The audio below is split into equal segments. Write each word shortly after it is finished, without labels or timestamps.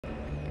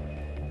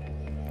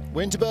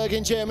Winterberg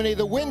in Germany,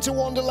 the winter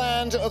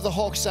wonderland of the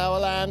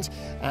Hochsauerland,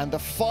 and the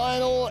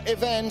final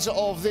event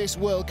of this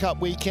World Cup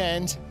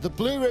weekend, the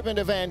blue ribbon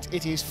event.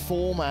 It is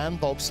four-man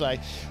bobsleigh.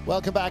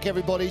 Welcome back,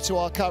 everybody, to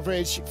our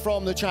coverage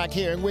from the track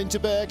here in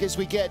Winterberg as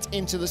we get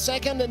into the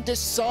second and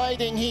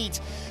deciding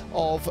heat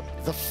of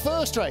the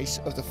first race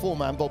of the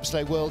four-man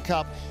bobsleigh World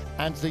Cup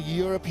and the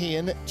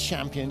European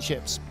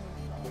Championships.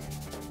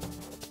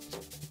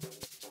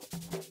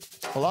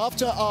 Well,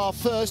 after our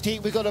first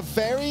heat, we've got a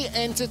very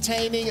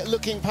entertaining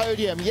looking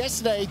podium.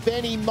 Yesterday,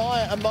 Benny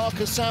Meyer and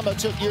Marcus Sammer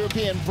took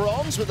European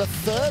bronze with a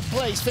third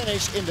place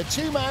finish in the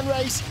two-man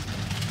race.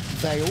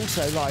 They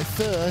also lie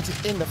third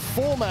in the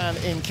four-man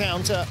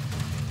encounter,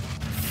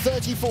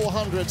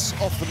 34/100ths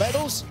off the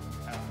medals,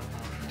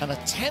 and a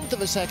 1/10 of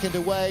a second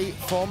away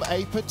from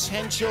a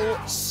potential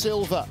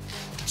silver.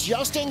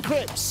 Justin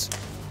Cripps,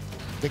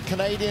 the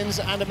Canadians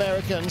and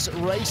Americans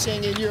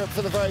racing in Europe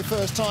for the very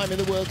first time in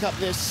the World Cup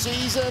this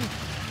season.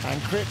 And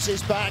Cripps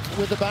is back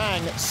with a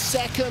bang.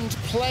 Second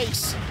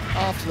place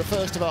after the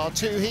first of our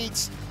two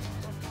heats.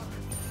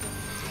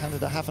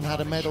 Canada haven't had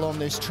a medal on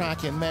this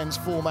track in men's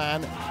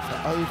four-man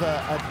for over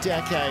a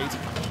decade.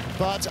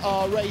 But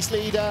our race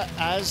leader,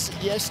 as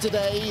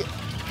yesterday,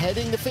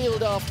 heading the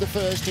field after the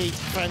first heat,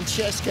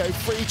 Francesco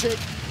Friedrich.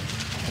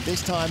 And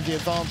this time the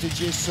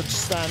advantage is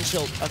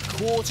substantial, a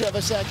quarter of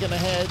a second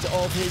ahead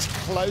of his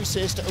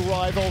closest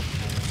rival,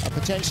 and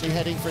potentially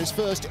heading for his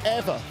first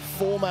ever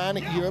four-man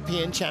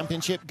European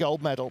Championship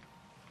gold medal.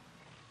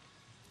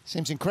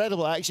 Seems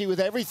incredible, actually, with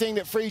everything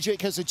that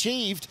Friedrich has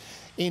achieved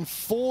in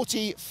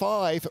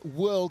 45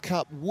 World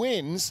Cup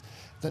wins,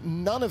 that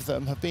none of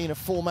them have been a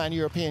four-man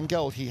European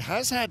gold. He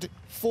has had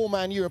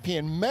four-man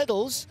European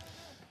medals,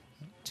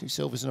 2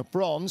 silvers and a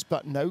bronze,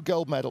 but no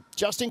gold medal.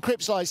 Justin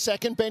Cripps lies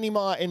second, Benny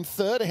Meyer in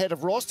third, ahead of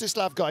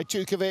Rostislav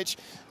Gajtukovic,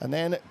 and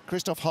then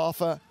Christoph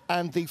Hafer,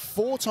 and the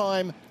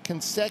four-time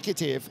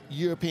consecutive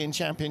European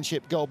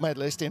Championship gold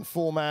medalist in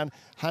four-man,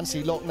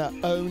 Hansi Lochner,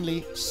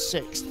 only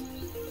sixth.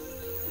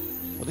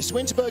 Well, this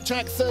Winterberg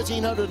track,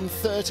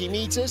 1,330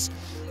 meters,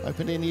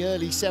 opened in the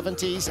early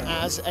 70s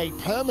as a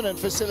permanent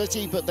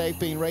facility, but they've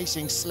been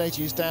racing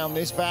sledges down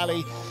this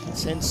valley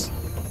since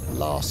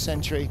last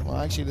century, well,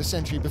 actually the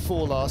century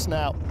before last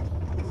now.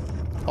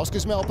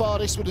 Oscars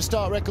Melbardis with a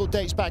start record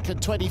dates back to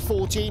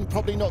 2014.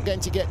 Probably not going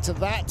to get to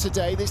that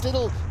today. This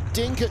little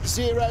dink at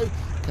zero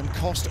can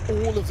cost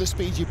all of the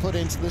speed you put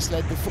into the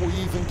sled before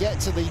you even get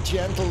to the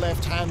gentle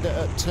left-hander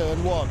at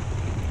turn 1.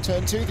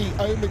 Turn 2,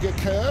 the Omega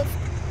curve.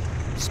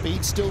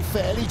 Speed still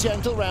fairly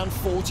gentle, around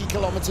 40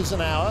 kilometers an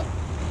hour.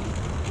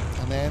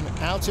 And then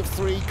out of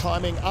 3,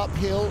 climbing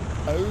uphill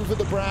over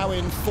the brow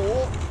in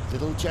 4.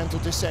 Little gentle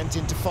descent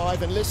into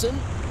 5, and listen.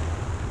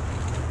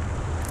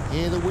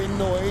 Hear the wind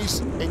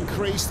noise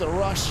increase the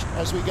rush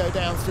as we go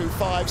down through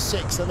 5,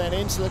 6, and then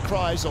into the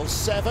Kreisel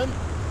 7.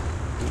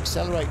 We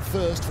accelerate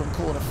first from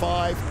corner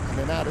 5, and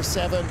then out of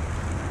 7,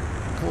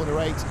 corner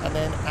 8, and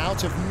then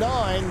out of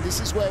 9.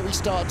 This is where we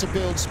start to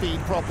build speed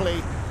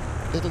properly.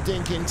 Little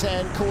dink in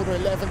 10, corner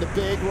 11, the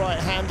big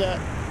right-hander.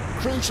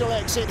 Crucial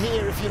exit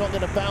here if you're not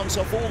going to bounce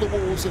off all the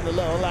walls in the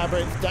lower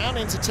labyrinth. Down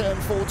into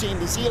turn 14,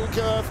 the Ziel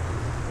curve.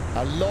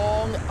 A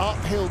long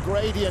uphill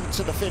gradient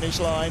to the finish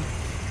line.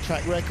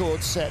 Track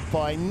record set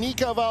by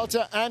Nico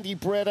Walter, Andy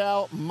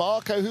Bredau,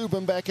 Marco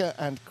Hubenbecker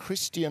and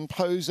Christian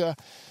Poser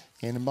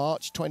in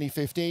March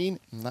 2015.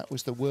 And that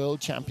was the World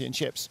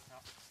Championships.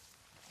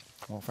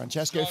 Well,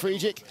 Francesco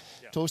Friedrich,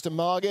 Torsten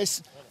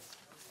Margis,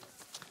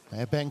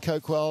 Ben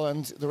Coquel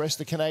and the rest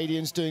of the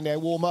Canadians doing their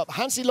warm-up.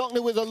 Hansi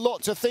Lochner with a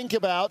lot to think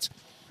about.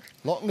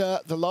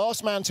 Lochner, the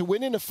last man to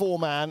win in a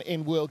four-man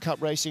in World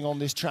Cup racing on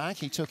this track.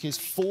 He took his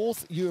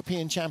 4th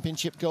European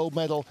Championship gold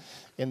medal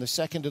in the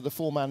second of the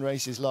four-man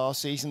races last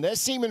season.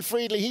 There's Simon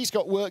Friedli, he's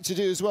got work to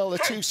do as well. The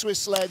 2 Swiss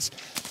sleds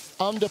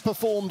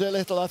underperformed a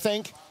little, I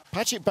think.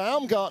 Patrick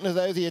Baumgartner,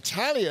 though, the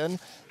Italian,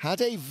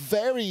 had a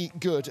very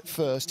good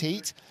first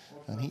heat,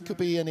 and he could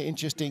be an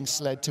interesting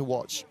sled to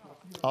watch.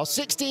 Our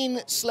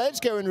 16 sleds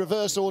go in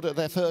reverse order at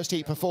their first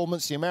heat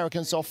performance. The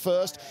Americans off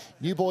first.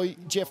 New boy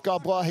Jeff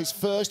Gadbois, his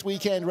first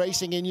weekend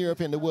racing in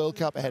Europe in the World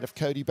Cup, ahead of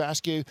Cody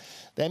Bascu.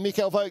 Then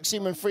Michael Vogt,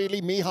 Simon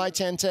Friedli, Mihai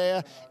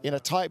Tentea in a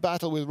tight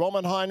battle with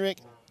Roman Heinrich,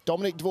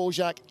 Dominik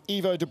Dvorak,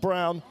 Ivo de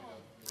Bruin,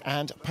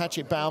 and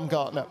Patrick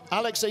Baumgartner.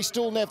 Alexei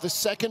Stulnev, the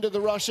second of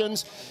the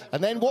Russians.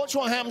 And then watch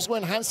what happens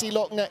when Hansi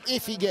Lochner,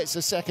 if he gets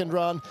a second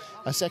run,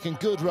 a second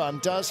good run,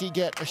 does he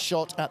get a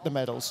shot at the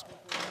medals?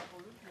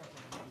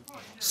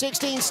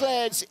 16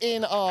 sleds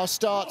in our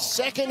start.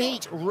 Second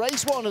heat,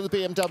 race 1 of the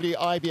BMW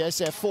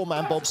IBSF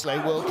four-man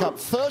bobsleigh World Cup.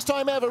 First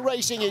time ever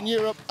racing in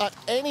Europe at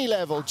any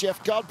level.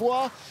 Jeff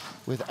Gadbois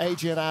with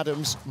Adrian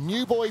Adams.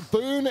 New boy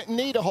Boone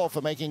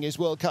Niederhofer making his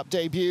World Cup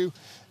debut.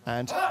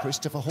 And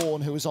Christopher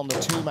Horn, who was on the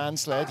two-man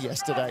sled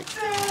yesterday.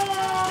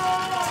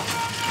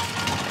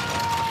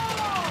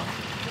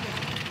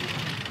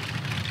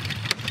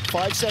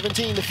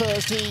 5:17 the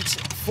first heat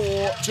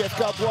for Jeff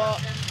Gadbois.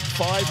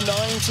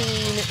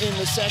 5:19 in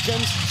the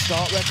second.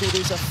 Start record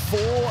is a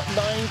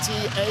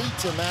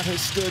 4:98, and that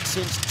has stood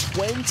since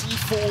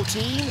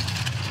 2014.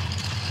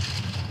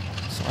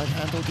 Side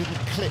handle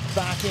didn't clip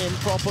back in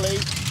properly.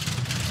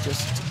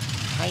 Just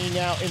hanging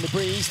out in the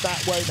breeze.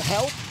 That won't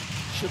help.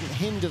 Shouldn't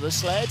hinder the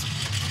sled.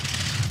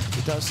 If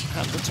it does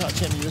happen to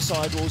touch any of the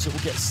sidewalls, it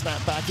will get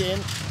snapped back in.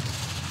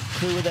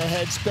 Crew with their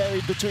heads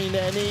buried between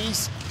their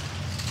knees.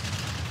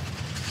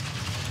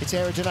 It's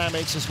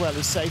aerodynamics as well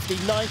as safety.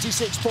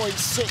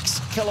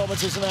 96.6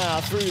 kilometers an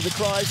hour through the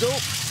Kreisel.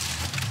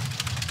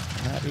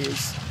 That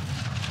is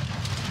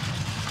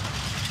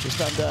just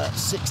under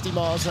 60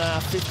 miles an hour,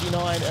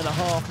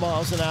 59.5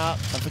 miles an hour.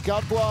 And for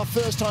Gadbois,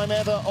 first time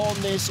ever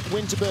on this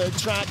Winterberg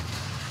track,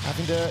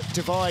 having to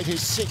divide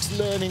his 6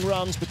 learning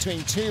runs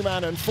between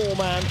 2-man and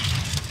 4-man.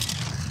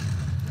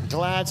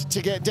 Glad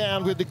to get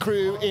down with the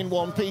crew in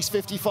one piece,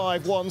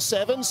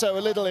 55.17, so a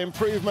little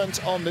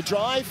improvement on the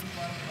drive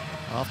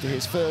after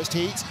his first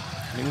heat.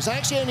 And he was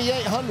actually only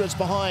 800ths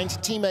behind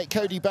teammate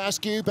Cody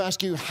Bascu.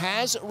 Bascu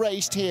has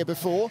raced here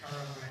before.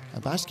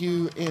 And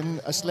Bascu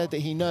in a sled that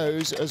he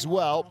knows as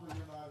well.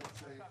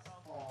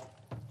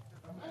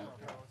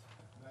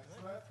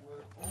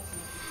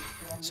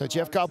 So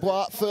Jeff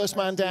Gadbois, first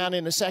man down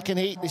in the second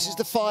heat. This is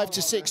the 5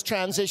 to 6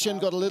 transition,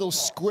 got a little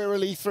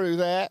squirrely through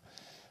there.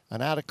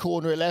 And out of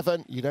corner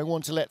 11, you don't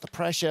want to let the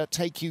pressure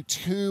take you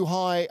too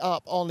high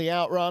up on the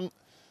outrun,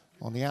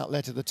 on the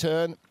outlet of the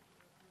turn.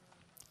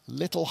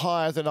 Little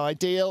higher than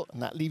ideal,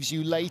 and that leaves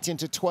you late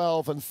into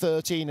 12 and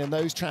 13, and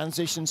those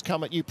transitions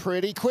come at you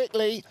pretty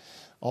quickly.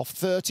 Off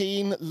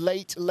 13,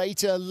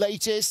 later,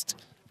 latest.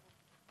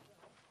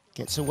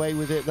 Gets away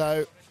with it,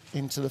 though,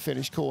 into the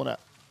finish corner.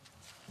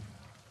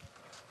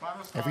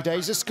 Every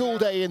day's a school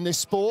day in this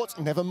sport,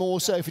 never more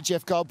so for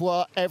Jeff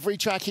Gadbois. Every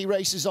track he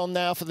races on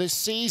now for this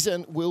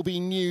season will be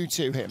new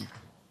to him.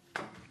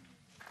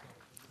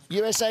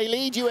 USA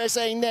lead,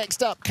 USA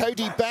next up.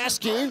 Cody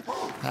Bascu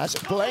has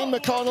Blaine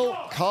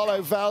McConnell,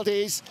 Carlo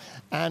Valdez,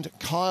 and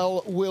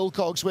Kyle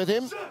Wilcox with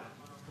him.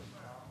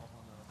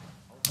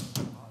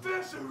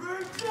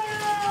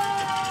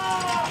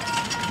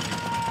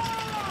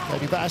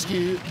 Cody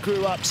Bascu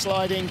grew up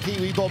sliding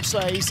Pee-wee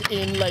bobsleighs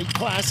in Lake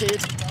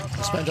Placid.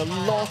 He spent a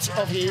lot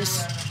of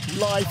his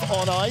life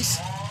on ice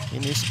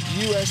in this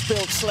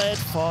US-built sled,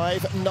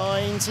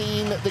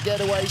 5.19 the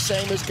getaway,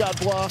 same as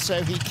Gadbois,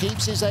 so he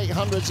keeps his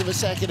 800ths of a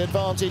second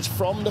advantage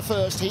from the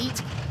first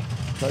heat.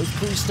 Both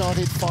crews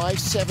started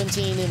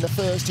 5.17 in the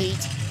first heat.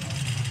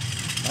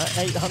 That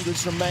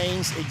 800ths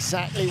remains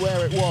exactly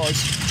where it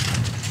was.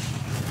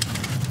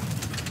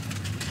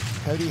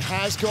 Cody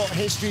has got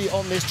history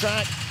on this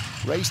track,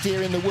 raced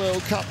here in the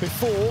World Cup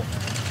before.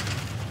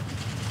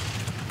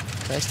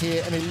 Best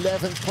here, an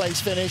 11th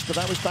place finish, but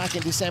that was back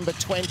in December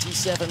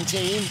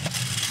 2017.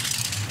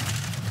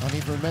 Can't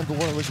even remember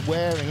what I was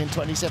wearing in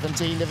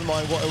 2017, never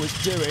mind what I was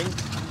doing.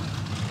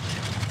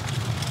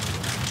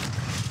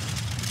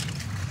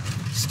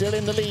 Still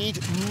in the lead,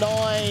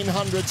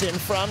 900ths in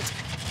front.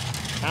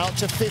 Out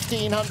to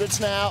 1500ths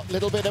now,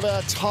 little bit of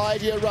a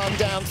tidier run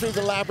down through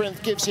the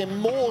labyrinth, gives him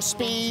more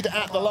speed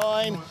at the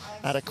line,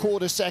 at a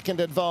quarter-second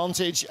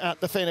advantage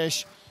at the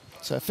finish.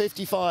 So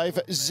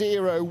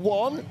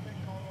 55.01.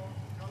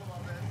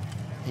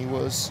 He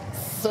was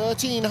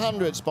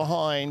 1300ths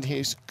behind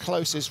his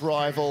closest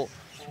rival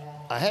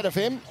ahead of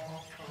him.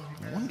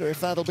 I wonder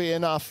if that'll be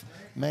enough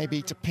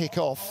maybe to pick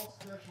off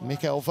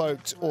Mikkel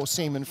Vogt or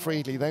Seaman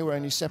Friedli. They were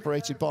only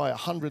separated by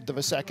 100th of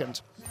a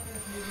second.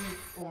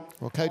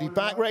 Well, Cody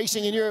back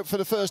racing in Europe for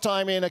the first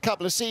time in a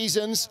couple of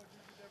seasons.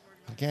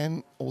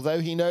 Again,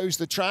 although he knows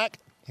the track,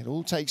 it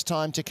all takes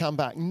time to come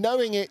back.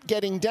 Knowing it,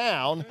 getting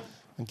down,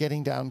 and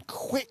getting down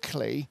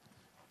quickly,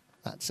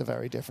 that's a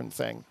very different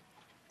thing.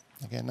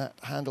 Again, that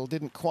handle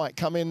didn't quite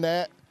come in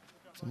there,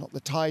 so not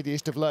the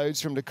tidiest of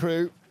loads from the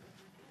crew.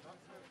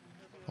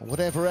 Or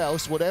whatever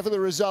else, whatever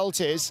the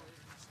result is,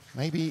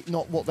 maybe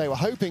not what they were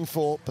hoping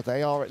for, but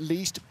they are at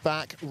least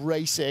back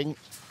racing.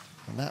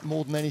 And that,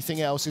 more than anything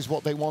else, is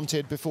what they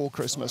wanted before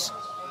Christmas.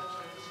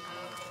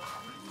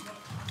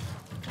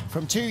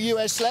 From 2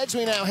 US sleds,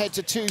 we now head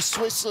to 2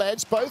 Swiss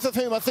sleds, both of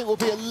whom I think will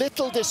be a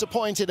little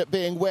disappointed at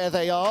being where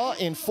they are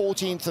in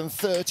 14th and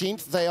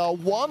 13th. They are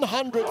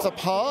 100th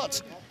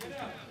apart,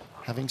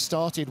 having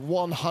started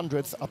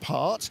 100th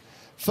apart.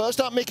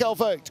 First up, Mikkel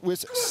Vogt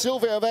with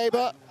Silvio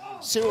Weber,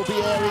 Cyril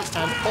Bieri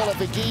and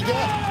Oliver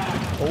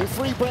Giga. All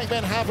 3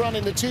 brakemen have run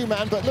in the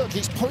 2-man, but look,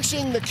 he's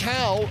pushing the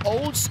cowl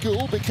old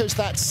school because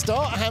that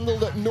start handle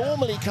that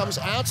normally comes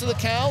out of the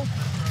cowl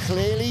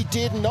clearly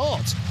did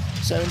not.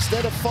 So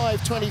instead of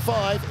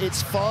 5.25,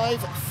 it's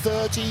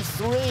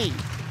 5.33.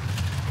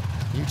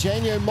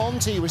 Eugenio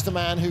Monti was the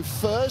man who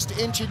first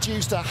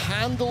introduced a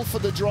handle for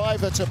the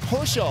driver to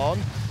push on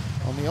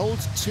the old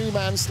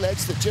 2-man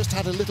sleds that just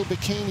had a little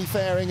bikini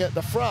fairing at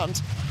the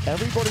front.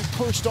 Everybody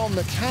pushed on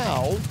the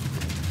cowl,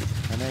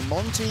 and then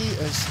Monti,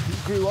 as he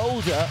grew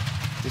older,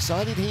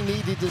 decided he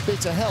needed a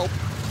bit of help,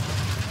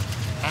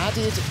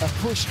 added a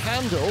push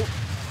handle.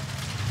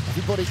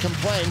 Everybody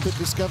complained, but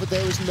discovered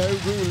there was no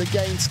rule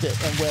against it,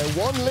 and where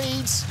one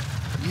leads,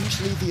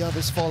 usually the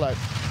others follow.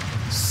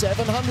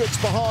 700ths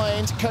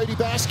behind Cody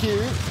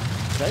Bascu.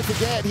 Don't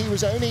forget, he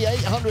was only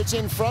 800ths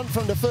in front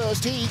from the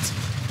first heat.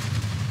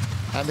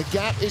 And the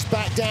gap is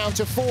back down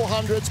to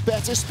 400s.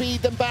 Better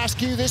speed than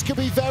Bascu. This could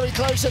be very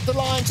close at the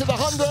line to the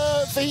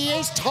 100th. He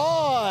is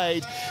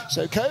tied.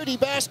 So Cody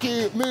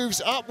Bascu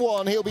moves up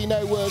one. He'll be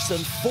no worse than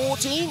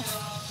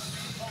 14th.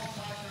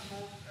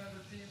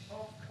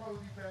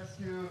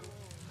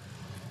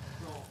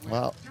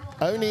 Well,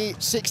 only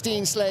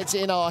 16 sleds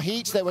in our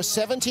heat. There were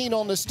 17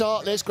 on the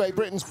start list. Great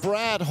Britain's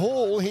Brad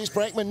Hall, his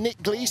brakeman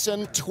Nick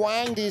Gleeson,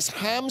 twanged his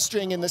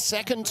hamstring in the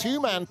second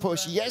two-man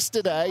push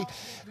yesterday.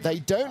 They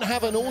don't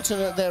have an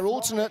alternate. Their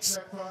alternates,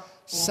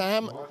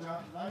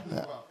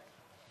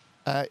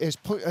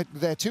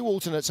 their two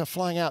alternates are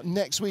flying out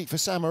next week for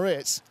St.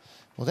 Moritz.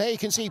 Well, there you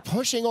can see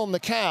pushing on the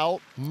cow,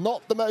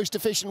 not the most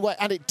efficient way,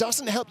 and it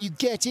doesn't help you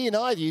get in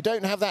either. You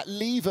don't have that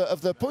lever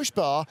of the push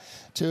bar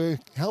to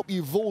help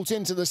you vault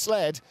into the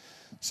sled.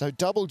 So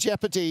double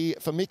jeopardy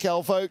for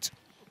Michael Vogt.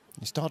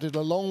 He started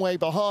a long way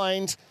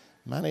behind,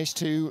 managed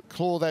to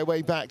claw their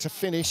way back to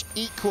finish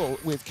equal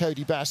with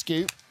Cody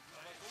Bascu.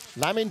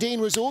 Lamin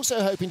Dean was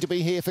also hoping to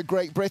be here for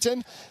Great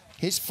Britain.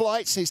 His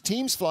flights, his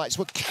team's flights,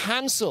 were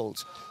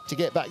cancelled to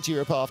get back to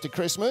Europe after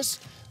Christmas.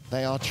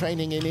 They are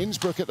training in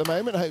Innsbruck at the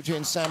moment, hope to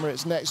in St.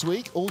 Moritz next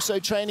week. Also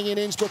training in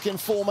Innsbruck in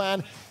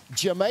four-man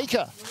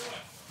Jamaica.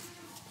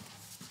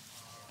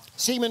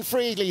 Seaman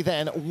Friedli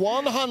then,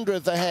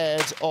 100th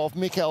ahead of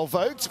Michael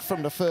Vogt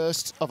from the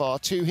first of our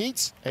two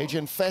heats.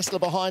 Adrian Fessler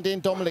behind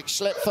him, Dominik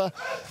Schlepfer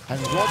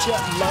and Roger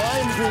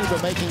Leimgruber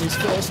making his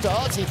first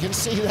start. You can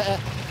see there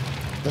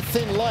the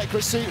thin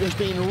lycra suit has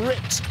been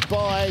ripped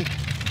by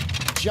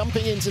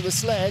jumping into the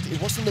sled.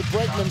 It wasn't the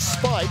brakeman's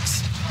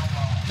spikes.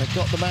 They've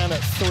got the man at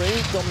 3,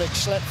 Dominik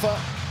Schlepfer.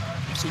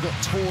 So he got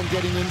torn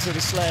getting into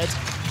the sled.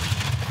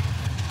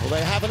 Well,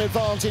 they have an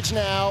advantage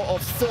now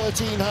of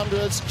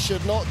 1300s.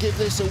 Should not give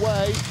this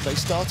away. They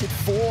started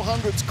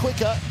 400s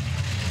quicker.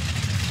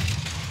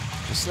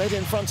 The sled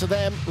in front of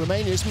them,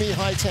 Romania's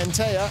Mihai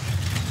Tentea.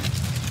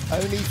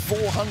 Only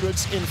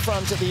 400s in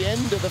front at the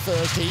end of the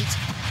first heat.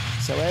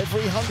 So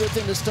every 100th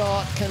in the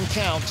start can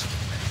count.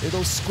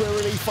 Little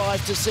squirrely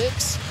 5 to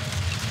 6.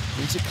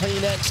 Needs a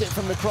clean exit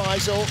from the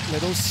Kreisel.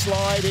 Little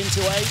slide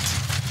into 8.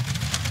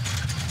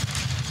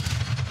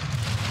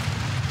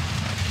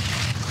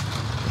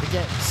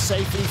 Get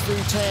safely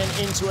through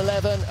 10 into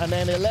 11, and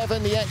then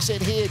 11, the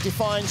exit here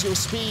defines your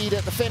speed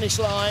at the finish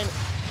line.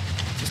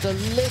 Just a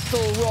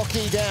little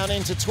rocky down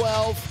into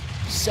 12.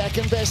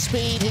 Second best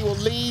speed, he will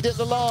lead at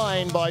the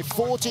line by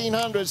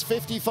 1400s,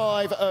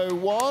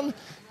 55.01.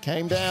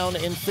 Came down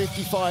in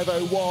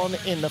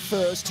 55.01 in the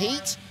first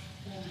heat.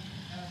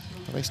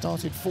 They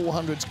started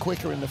 400s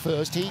quicker in the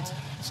first heat,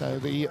 so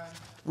the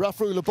rough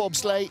ruler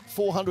bobsleigh,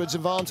 400s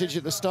advantage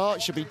at the start,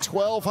 should be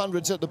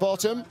 1200s at the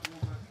bottom.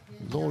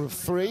 Law of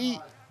 3,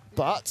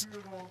 but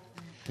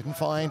didn't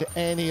find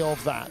any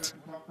of that.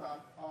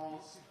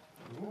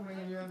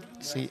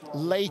 See,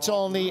 late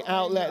on the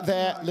outlet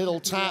there, little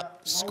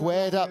tap,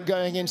 squared up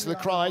going into the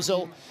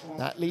Kreisel.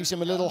 That leaves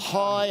him a little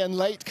high and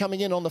late coming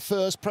in on the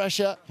first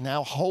pressure.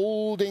 Now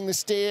holding the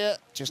steer,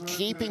 just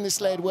keeping the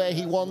sled where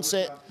he wants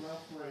it.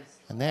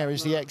 And there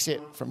is the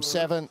exit from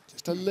 7,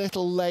 just a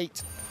little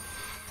late.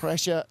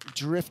 Pressure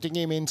drifting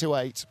him into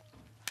 8.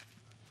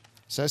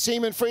 So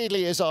Seaman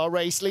Friedli is our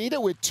race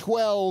leader with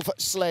 12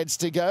 sleds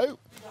to go.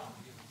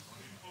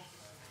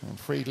 And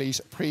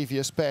Friedli's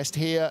previous best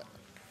here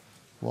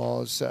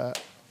was,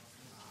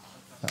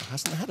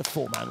 hasn't had a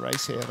four-man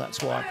race here,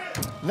 that's why.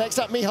 Next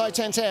up, Mihai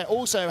Tentea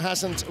also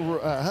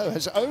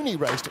has only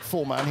raced at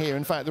four-man here.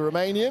 In fact, the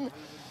Romanian,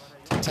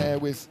 Tentea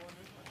with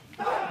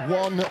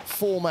one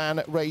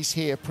four-man race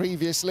here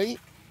previously.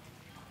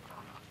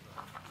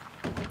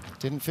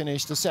 Didn't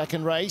finish the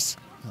second race.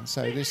 And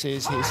so this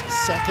is his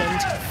second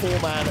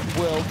four-man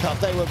World Cup.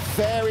 They were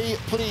very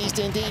pleased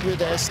indeed with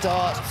their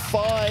start.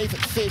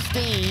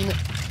 5:15.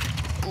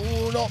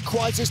 Ooh, not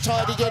quite as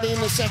tidy getting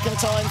in the second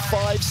time.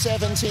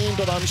 5:17,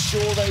 but I'm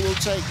sure they will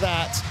take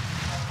that.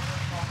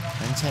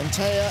 And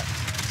Tentea,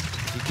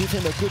 if you give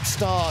him a good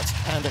start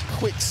and a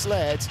quick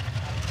sled,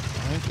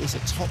 I think is a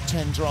top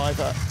 10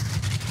 driver.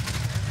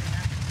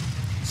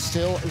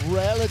 Still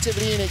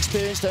relatively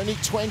inexperienced, only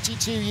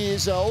 22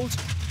 years old.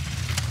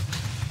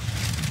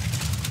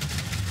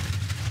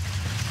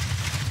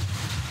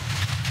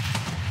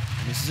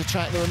 This is a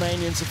track the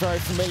Romanians are very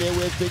familiar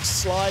with. Big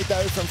slide,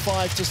 though, from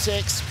 5 to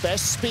 6.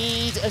 Best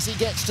speed as he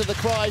gets to the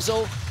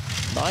Kreisel.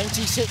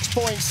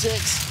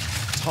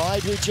 96.6.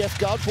 Tied with Jeff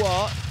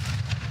Gadbois.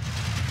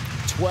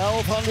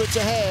 1200s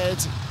ahead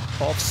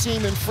of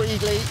Seaman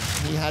Friedli.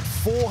 He had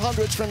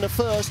 400s from the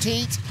first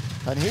heat.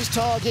 And his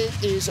target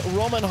is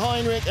Roman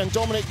Heinrich and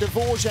Dominic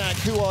Dvorak,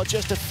 who are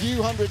just a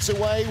few hundreds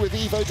away with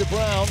Ivo de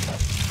Bruin.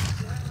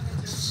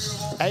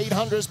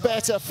 800s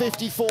better,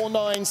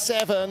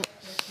 54.97.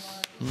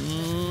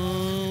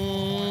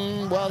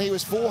 Well, he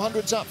was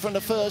 400s up from the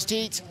first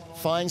heat,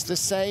 finds the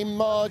same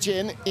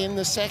margin in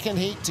the second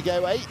heat to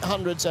go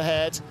 800s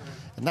ahead,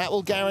 and that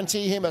will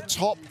guarantee him a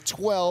top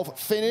 12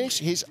 finish,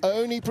 his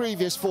only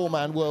previous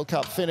four-man World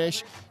Cup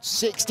finish,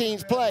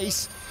 16th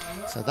place.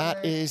 So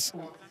that is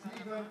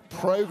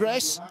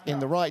progress in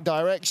the right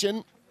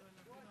direction.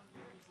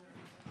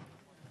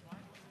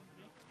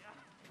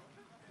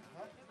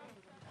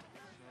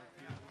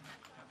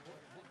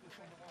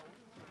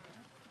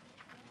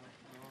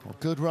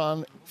 good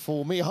run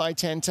for Mihai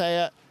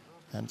Tentea,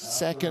 and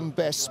second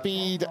best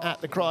speed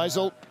at the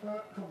Kreisel.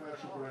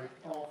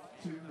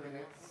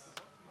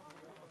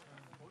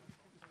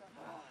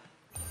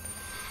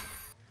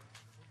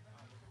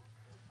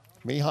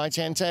 Mihai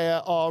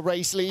Tentea, our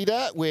race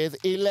leader, with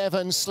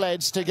 11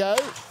 sleds to go.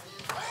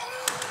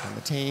 And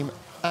the team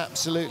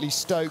absolutely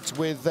stoked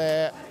with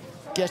their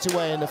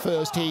getaway in the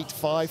first heat,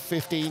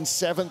 5:15,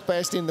 seventh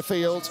best in the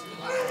field.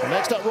 And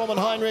next up, Roman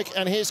Heinrich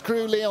and his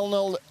crew,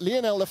 Lionel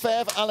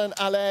Lefebvre, Alain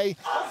Allais,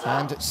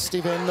 and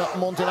Steven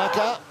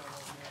Montenacker.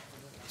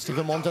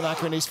 Steven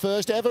Montenacker in his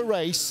first ever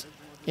race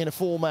in a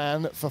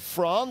four-man for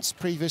France,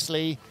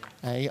 previously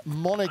a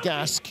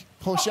Monegasque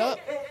pusher.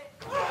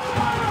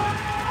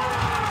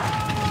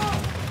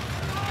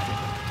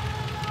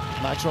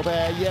 Max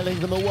Robert yelling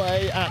them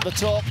away at the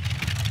top.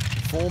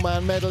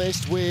 Four-man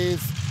medalist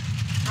with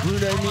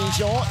Bruno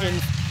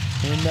Mijon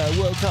in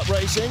World Cup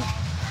racing.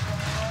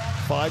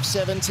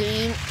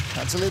 5:17,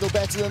 that's a little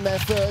better than their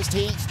first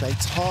heat. They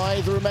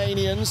tie the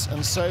Romanians,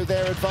 and so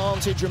their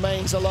advantage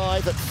remains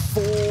alive at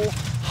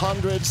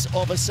 0.04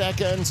 of a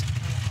second.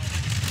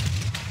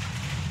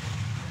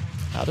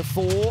 Out of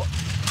 4,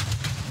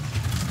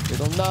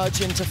 little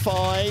nudge into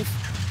 5.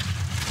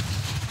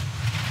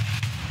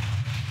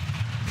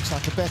 Looks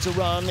like a better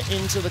run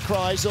into the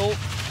Kreisel.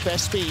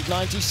 Best speed,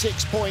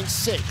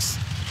 96.6.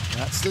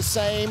 That's the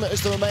same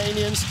as the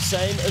Romanians,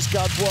 same as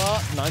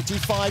Gadbois,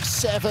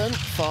 95.7.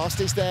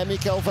 Fastest there,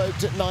 Mikel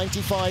Vogt at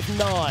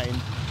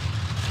 95.9.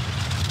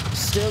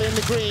 Still in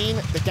the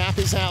green, the gap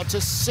is out to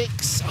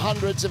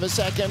 0.06 of a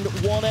second.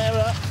 One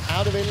error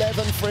out of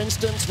 11, for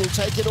instance, will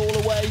take it all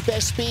away.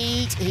 Best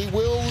speed, he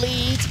will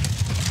lead.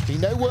 Be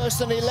no worse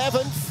than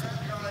 11th.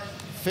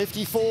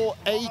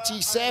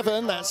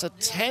 54.87, that's a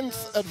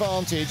 10th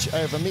advantage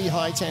over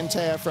Mihai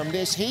Tentea from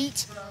this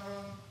heat.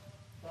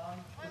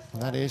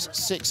 And that is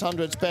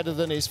 0.06 better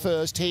than his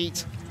first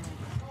heat.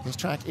 This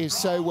track is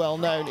so well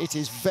known. It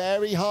is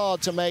very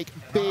hard to make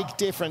big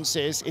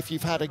differences if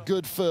you've had a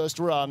good first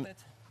run.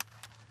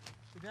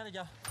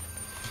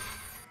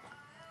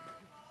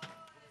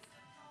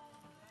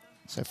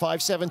 So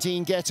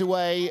 5:17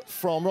 getaway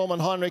from Roman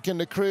Heinrich and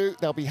the crew.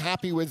 They'll be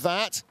happy with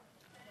that.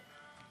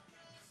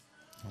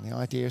 And the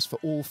idea is for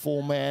all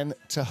four men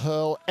to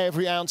hurl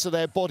every ounce of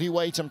their body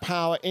weight and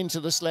power into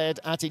the sled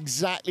at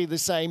exactly the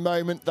same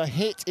moment. The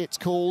hit, it's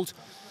called.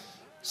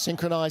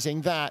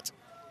 Synchronizing that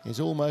is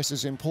almost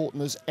as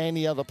important as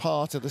any other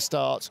part of the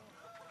start,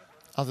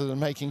 other than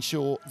making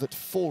sure that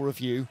 4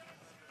 of you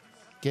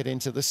get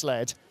into the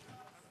sled.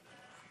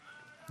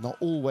 Not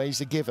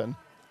always a given,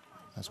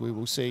 as we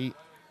will see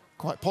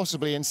quite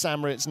possibly in St.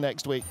 Moritz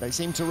next week. They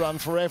seem to run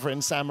forever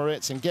in St.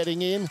 Moritz, and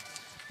getting in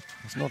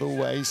it's not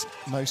always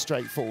most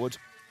straightforward.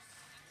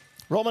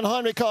 Roman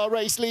Heinrich, our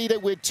race leader,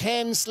 with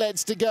 10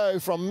 sleds to go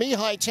from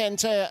Mihai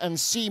Tentea and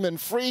Simon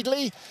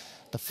Friedli,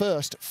 the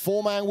first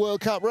four-man World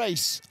Cup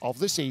race of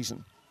the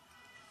season.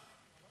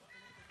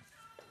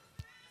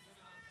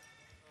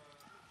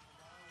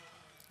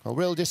 A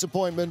real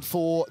disappointment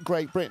for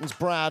Great Britain's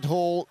Brad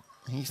Hall.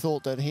 He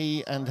thought that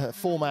he and her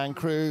four-man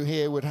crew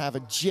here would have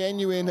a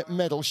genuine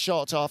medal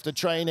shot after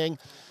training,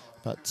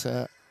 but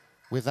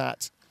with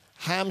that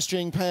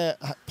hamstring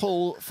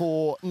pull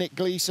for Nick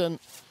Gleeson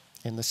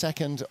in the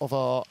second of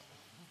our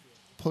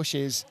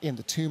pushes in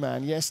the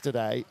two-man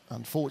yesterday.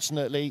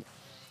 Unfortunately,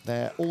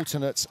 their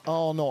alternates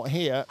are not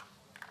here.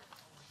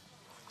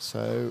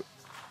 So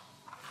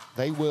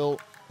they will,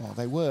 well,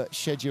 they were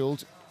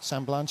scheduled,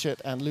 Sam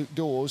Blanchett and Luke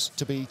Dawes,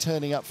 to be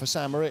turning up for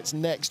St. Moritz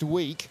next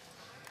week.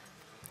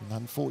 And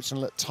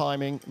unfortunate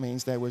timing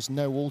means there was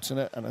no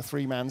alternate, and a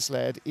three-man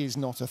sled is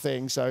not a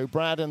thing. So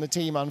Brad and the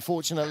team,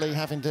 unfortunately,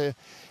 having to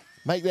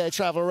make their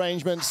travel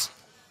arrangements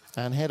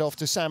and head off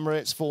to St.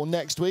 Moritz for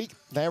next week.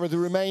 There are the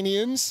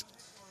Romanians.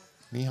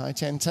 Mihai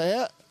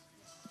Tentea,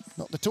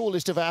 not the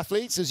tallest of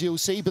athletes, as you'll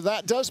see, but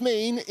that does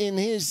mean, in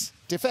his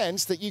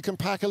defence, that you can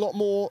pack a lot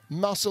more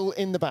muscle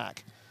in the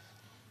back.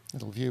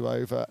 Little view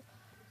over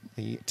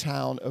the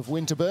town of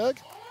Winterberg.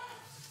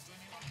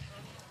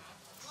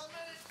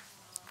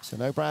 So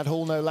no Brad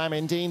Hall, no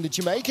Lamin Dean. The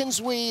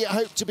Jamaicans, we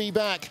hope to be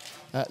back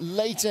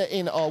later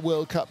in our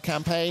World Cup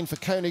campaign for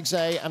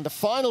Koenigsegg and the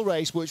final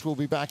race, which will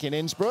be back in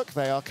Innsbruck.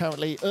 They are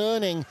currently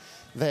earning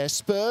their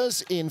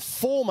spurs in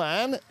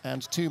four-man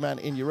and two-man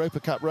in Europa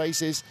Cup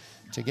races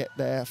to get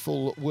their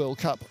full World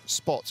Cup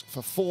spot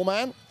for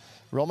four-man.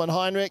 Roman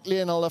Heinrich,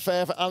 Lionel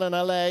Lefebvre, Alain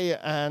Allais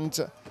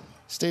and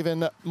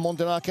Steven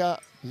Montenacker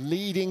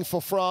leading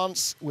for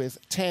France with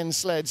 10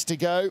 sleds to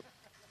go.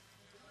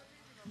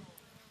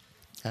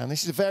 And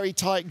this is a very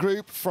tight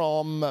group,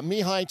 from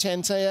Mihai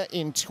Tentea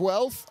in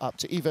 12th up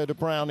to Ivo de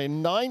Bruin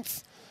in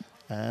 9th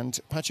and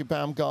Patrick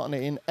Baumgartner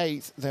in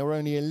 8th. There were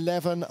only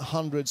 11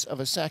 hundredths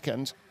of a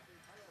second.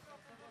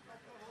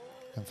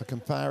 And for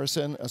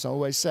comparison, as I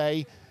always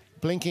say,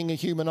 blinking a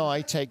human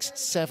eye takes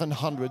 7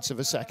 hundredths of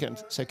a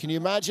second. So can you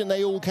imagine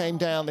they all came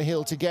down the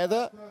hill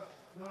together?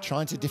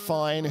 Trying to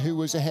define who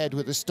was ahead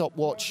with a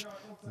stopwatch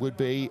would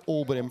be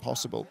all but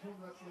impossible.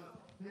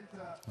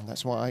 And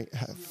that's why,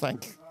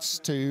 thanks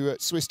to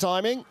Swiss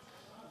Timing,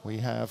 we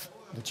have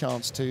the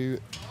chance to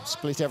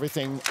split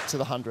everything to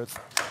the 100th.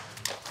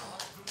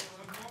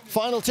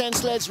 Final 10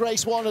 sleds,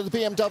 race 1 of the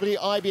BMW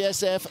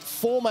IBSF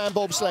 4-man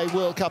bobsleigh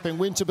World Cup in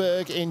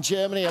Winterberg in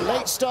Germany. A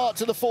late start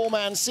to the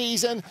 4-man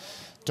season.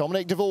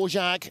 Dominic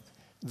Dvorak,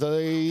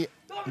 the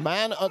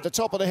man at the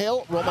top of the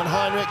hill, Roman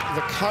Heinrich,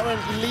 the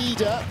current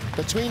leader.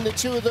 Between the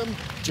two of them,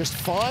 just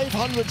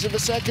 0.05 of a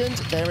second.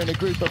 They're in a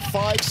group of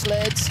 5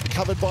 sleds,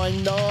 covered by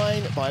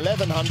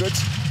 11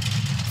 hundredths.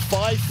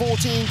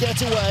 5:14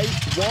 getaway,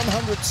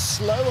 100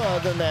 slower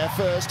than their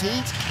first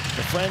heat.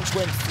 The French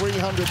went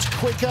 300s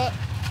quicker,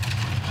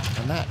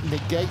 and that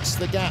negates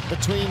the gap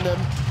between them.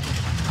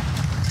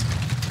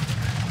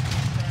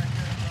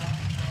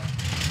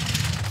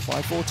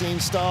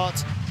 5:14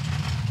 start.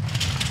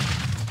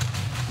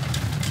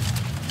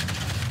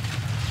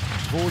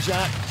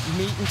 Dvorak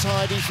neat and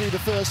tidy through the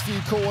first few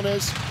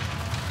corners.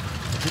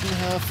 Didn't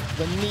have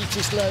the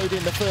neatest load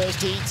in the first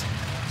heat.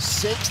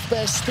 6th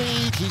best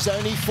speed, he's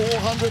only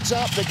 400s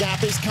up, the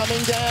gap is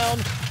coming down.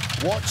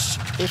 Watch,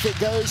 if it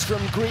goes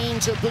from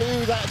green to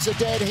blue, that's a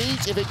dead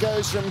heat. If it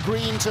goes from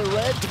green to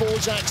red,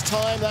 Dvorak's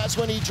time, that's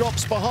when he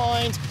drops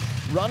behind.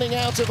 Running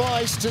out of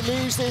ice to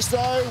lose this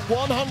though,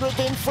 100th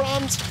in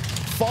front.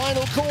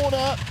 Final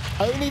corner,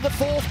 only the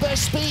 4th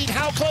best speed.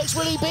 How close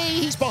will he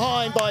be? He's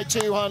behind by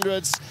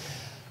 200ths.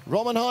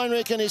 Roman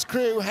Heinrich and his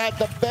crew had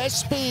the best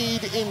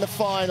speed in the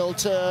final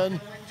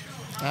turn.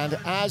 And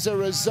as a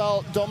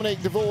result, Dominic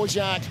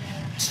Dvorak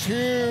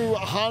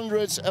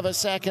 200ths of a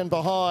second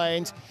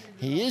behind.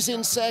 He is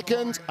in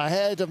second,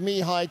 ahead of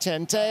Mihai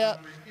Tentea.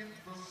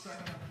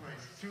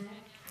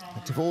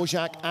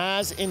 Dvorak,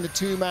 as in the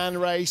 2-man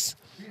race,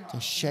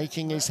 just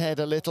shaking his head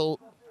a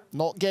little,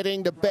 not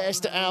getting the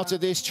best out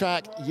of this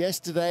track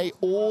yesterday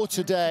or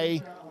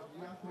today.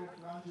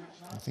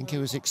 I think he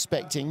was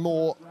expecting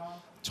more.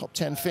 Top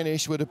 10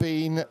 finish would have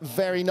been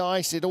very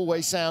nice. It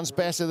always sounds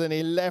better than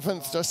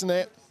 11th, doesn't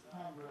it?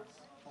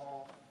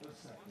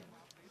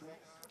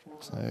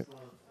 So,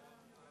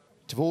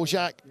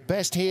 Dvorak,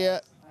 best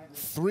here,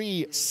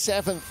 3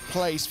 7th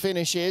place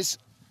finishes.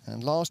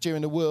 And last year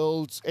in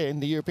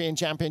the European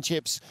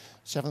Championships,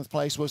 7th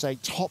place was a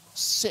top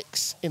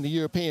 6 in the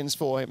Europeans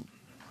for him.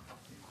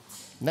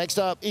 Next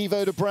up,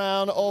 Ivo de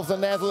Bruin of the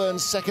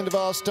Netherlands, second of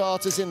our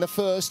starters in the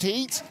first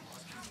heat.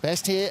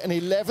 Best here, an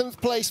 11th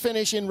place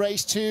finish in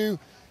race 2,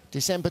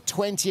 December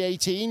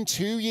 2018,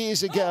 2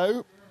 years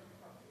ago.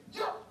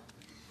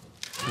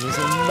 He is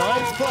in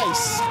 9th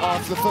place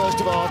after the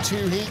first of our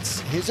 2 heats.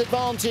 His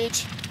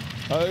advantage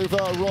over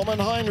Roman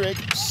Heinrich,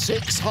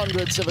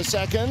 0.06 of a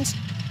second.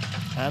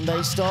 And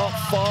they start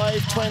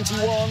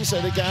 5:21, so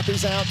the gap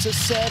is out to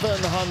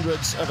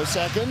 0.07 of a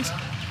second.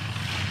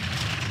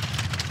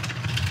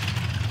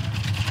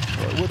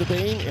 Well, it would have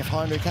been if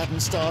Heinrich hadn't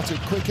started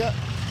quicker.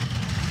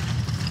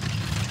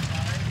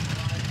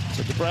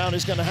 So de Bruin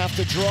is going to have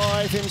to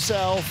drive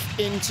himself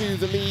into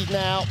the lead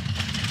now.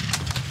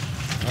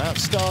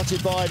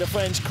 Outstarted by the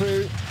French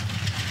crew.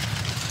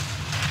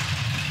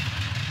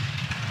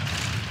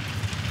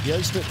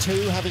 Joost at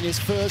 2, having his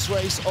first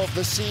race of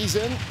the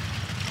season.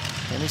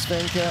 Dennis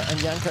Venka and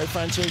Janko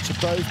Francic have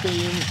both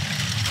been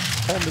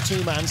on the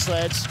 2-man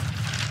sleds.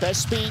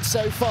 Best speed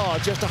so far,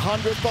 just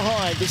 100th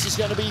behind. This is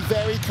going to be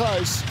very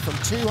close, from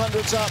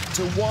 200s up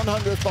to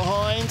 100th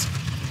behind.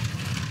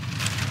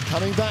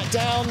 Coming back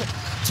down,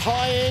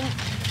 tying.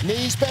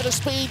 Needs better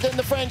speed than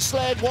the French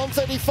sled,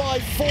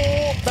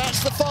 1:35.4.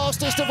 That's the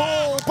fastest of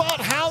all,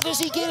 but how does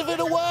he give it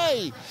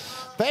away?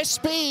 Best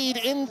speed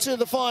into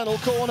the final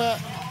corner,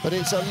 but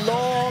it's a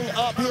long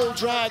uphill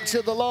drag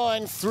to the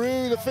line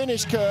through the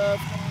finish curve,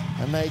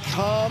 and they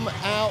come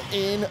out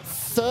in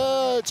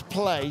 3rd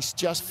place,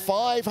 just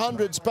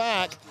 500s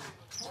back,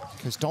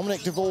 because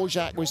Dominic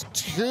Dvorak was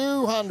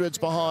 200s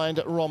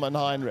behind Roman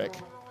Heinrich.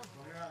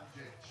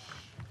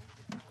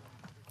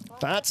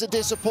 That's a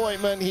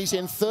disappointment. He's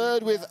in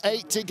 3rd with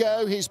 8 to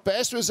go. His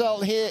best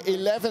result here,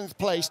 11th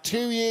place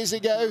 2 years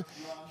ago.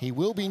 He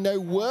will be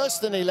no worse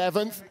than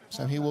 11th,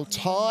 so he will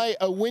tie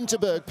a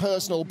Winterberg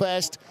personal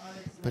best,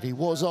 but he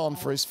was on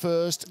for his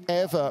first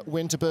ever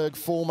Winterberg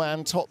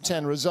 4-man top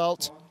 10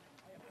 result.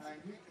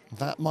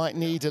 That might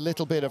need a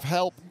little bit of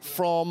help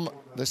from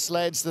the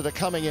sleds that are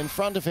coming in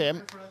front of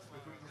him.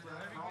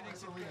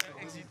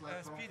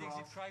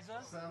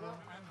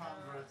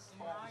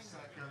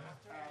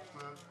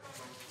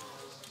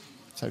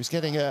 So he's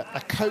getting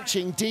a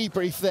coaching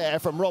debrief there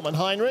from Roman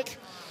Heinrich.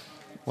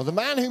 Well, the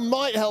man who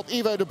might help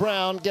Ivo de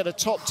Bruin get a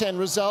top 10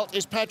 result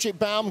is Patrick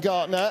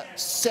Baumgartner,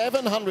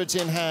 700s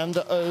in hand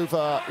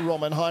over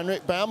Roman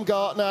Heinrich.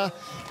 Baumgartner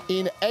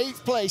in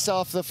 8th place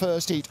after the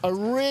first heat. A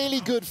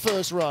really good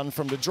first run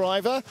from the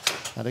driver,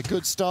 and a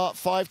good start,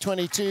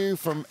 5:22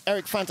 from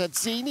Eric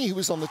Fantazzini, who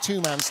was on the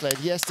 2-man sled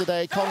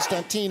yesterday.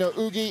 Constantino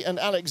Ughi and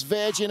Alex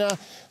Vergina,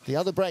 the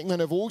other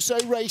brakemen, have also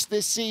raced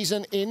this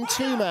season in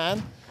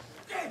 2-man.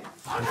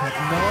 We've had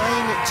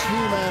 9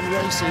 2-man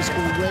races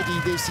already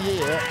this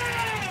year.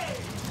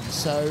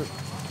 So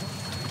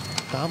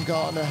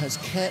Baumgartner has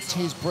kept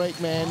his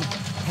brakemen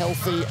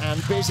healthy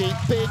and busy.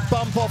 Big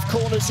bump off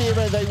corner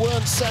 0. They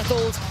weren't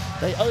settled.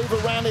 They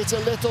overran it a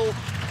little.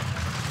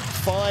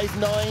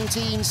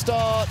 5:19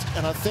 start,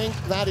 and I think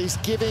that is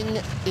giving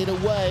it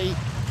away.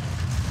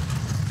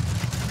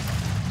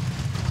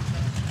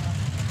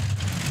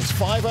 It's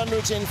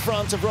 500s in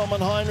front of Roman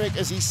Heinrich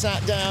as he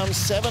sat down,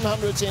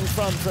 700s in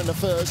front from the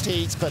first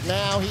heat, but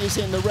now he is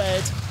in the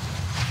red,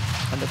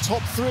 and the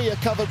top three are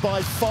covered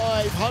by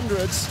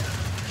 500s.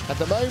 At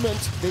the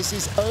moment, this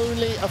is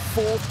only a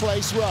fourth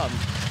place run.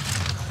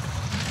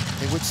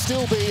 It would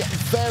still be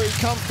very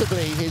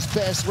comfortably his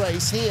best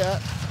race here.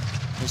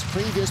 His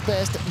previous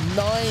best,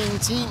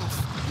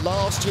 19th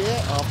last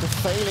year, after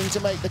failing to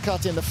make the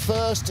cut in the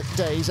first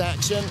day's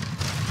action.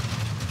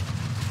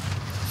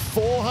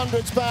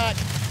 400s back.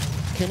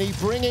 Can he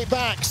bring it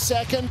back?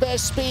 Second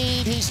best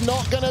speed. He's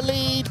not going to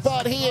lead,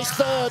 but he is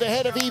third,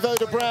 ahead of Ivo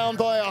de Bruin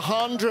by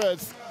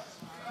 100th.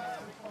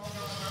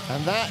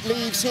 And that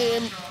leaves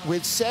him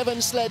with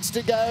 7 sleds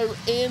to go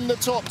in the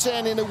top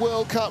 10 in a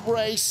World Cup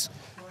race.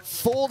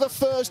 For the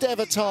first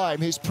ever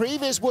time. His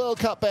previous World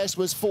Cup best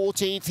was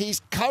 14th.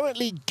 He's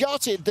currently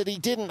gutted that he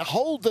didn't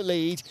hold the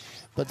lead,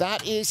 but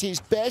that is his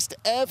best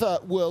ever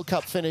World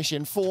Cup finish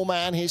in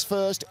 4-man, his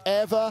first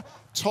ever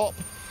top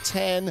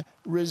 10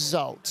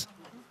 result.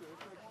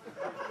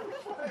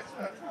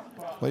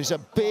 Well, it's a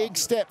big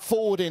step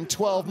forward in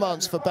 12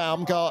 months for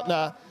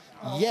Baumgartner.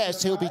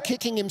 Yes, he'll be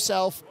kicking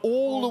himself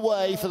all the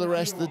way for the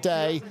rest of the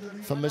day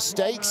for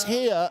mistakes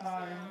here.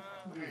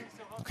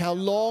 Look how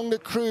long the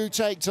crew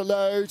take to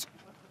load,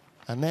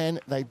 and then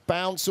they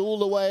bounce all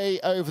the way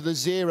over the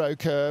zero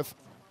curve.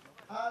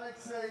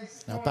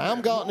 Now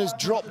Baumgartner's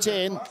dropped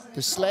in,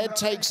 the sled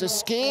takes a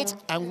skid,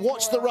 and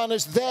watch the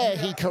runners there,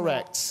 he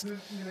corrects.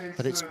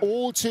 But it's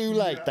all too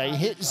late. They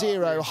hit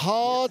zero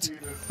hard,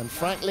 and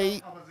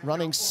frankly,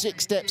 running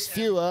 6 steps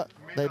fewer,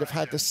 they'd have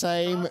had the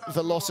same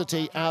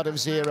velocity out of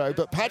zero.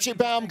 But Patrick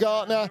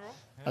Baumgartner,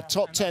 a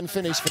top 10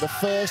 finish for the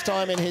first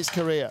time in his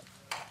career.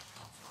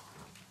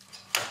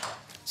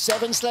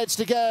 7 sleds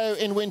to go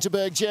in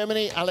Winterberg,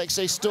 Germany.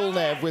 Alexei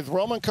Stulnev with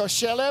Roman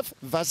Koshelev,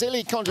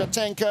 Vasily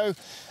Kondratenko,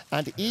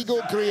 and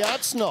Igor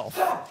Gryaznov.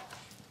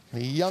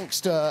 The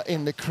youngster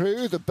in the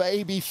crew, the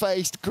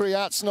baby-faced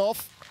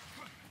Gryaznov.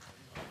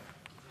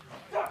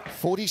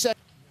 42nd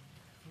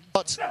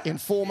in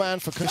 4-man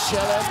for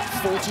Koshelev,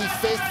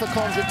 45th for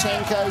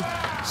Kondratenko,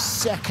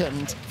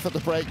 2nd for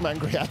the brakeman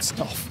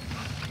Gryaznov.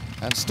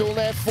 And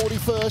Stulnev,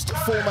 41st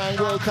 4-man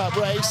World Cup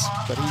race,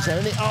 but he's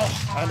only,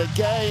 and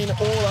again,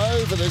 all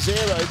over the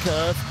zero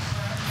curve.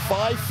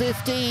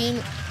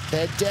 5:15,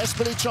 they're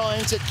desperately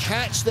trying to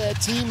catch their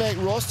teammate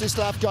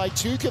Rostislav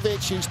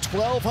Gajtukovic, who's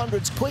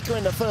 1200s quicker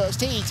in the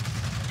first heat,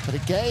 but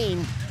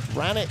again,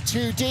 ran it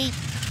too deep,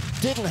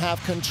 didn't have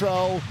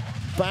control,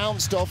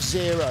 bounced off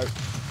zero.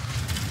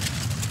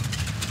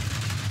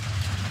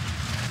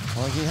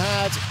 Well, he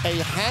had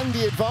a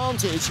handy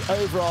advantage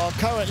over our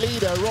current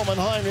leader, Roman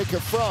Heinrich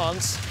of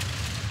France.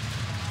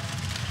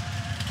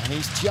 And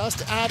he's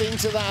just adding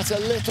to that a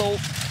little.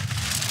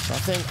 So I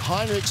think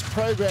Heinrich's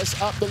progress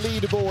up the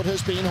leaderboard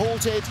has been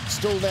halted.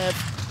 Stulnev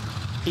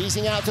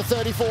easing out to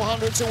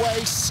 3400s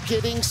away,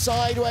 skidding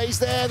sideways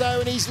there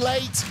though, and he's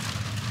late.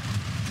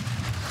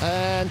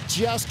 And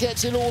just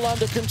gets it all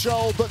under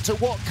control, but to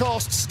what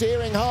cost?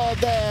 Steering hard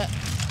there.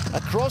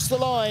 Across the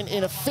line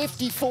in a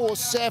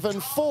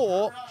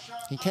 54.74.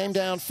 He came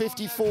down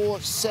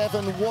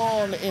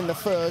 54.71 in the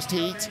first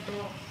heat.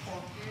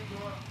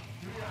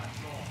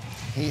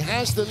 He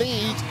has the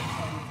lead.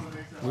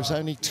 Was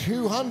only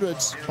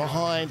 200s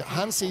behind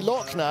Hansi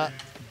Lochner,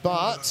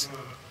 but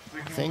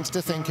things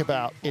to think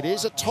about. It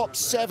is a top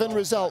 7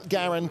 result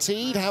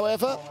guaranteed,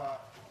 however.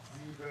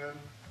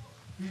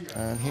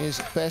 And his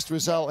best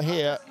result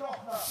here,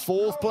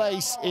 4th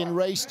place in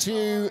race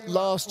 2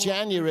 last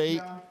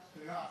January.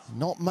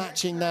 Not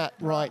matching that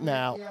right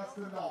now.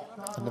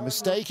 And the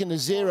mistake in the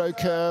zero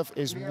curve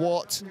is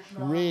what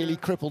really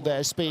crippled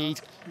their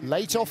speed.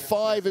 Late off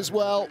 5 as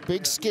well,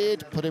 big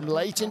skid, put him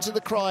late into the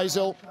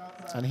Kreisel.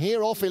 And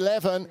here off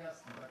 11,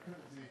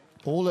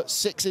 all at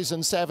 6s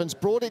and 7s,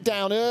 brought it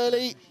down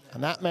early,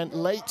 and that meant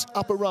late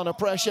upper runner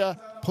pressure,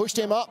 pushed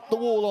him up the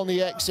wall on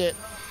the exit,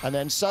 and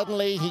then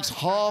suddenly he's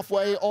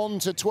halfway on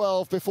to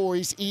 12 before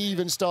he's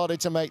even started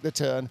to make the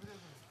turn.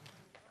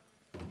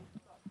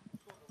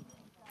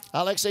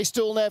 Alexei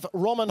Stulnev,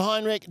 Roman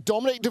Heinrich,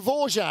 Dominik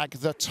Dvorak,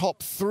 the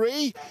top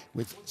 3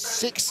 with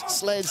 6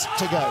 sleds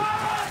to go.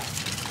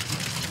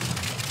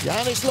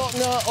 Johannes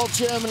Lochner of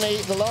Germany,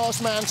 the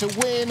last man to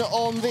win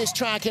on this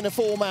track in a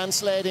 4-man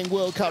sled in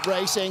World Cup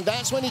racing.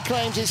 That's when he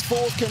claimed his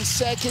 4th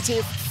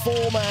consecutive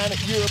 4-man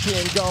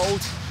European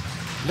gold.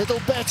 Little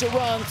better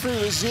run through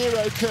the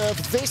zero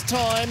curve this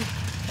time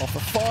off a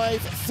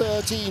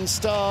 5:13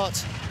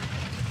 start.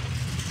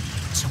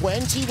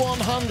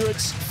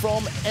 2100s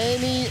from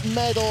any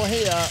medal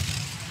here.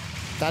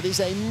 That is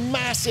a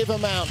massive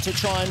amount to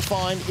try and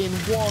find in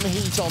one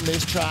heat on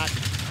this track.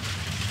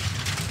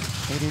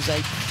 It is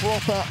a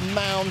proper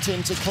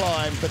mountain to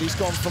climb, but he's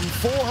gone from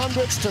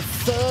 400s to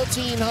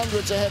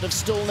 1300s ahead of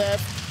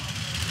Stulnev.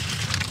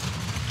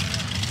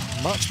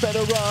 Much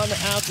better run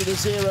out of the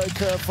zero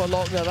curve for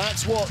Lochner.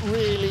 That's what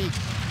really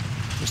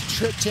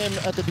tripped him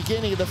at the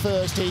beginning of the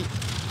first heat.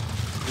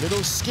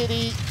 Little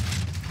skiddy,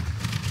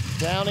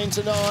 down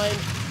into 9.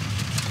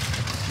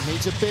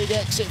 Needs a big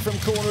exit from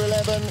corner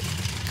 11.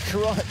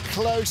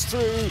 Close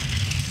through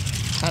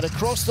and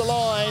across the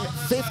line,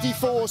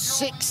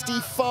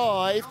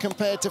 54.65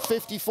 compared to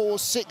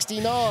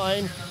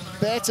 54.69.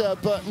 Better,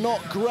 but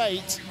not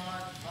great.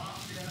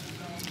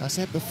 I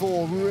said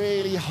before,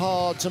 really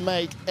hard to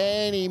make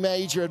any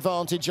major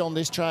advantage on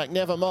this track,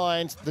 never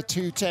mind the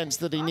 2/10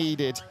 that he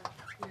needed.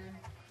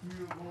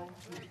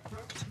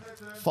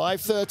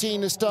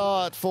 5:13 to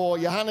start for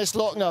Johannes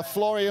Lochner,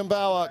 Florian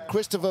Bauer,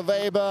 Christopher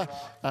Weber,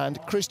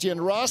 and Christian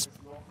Rasp.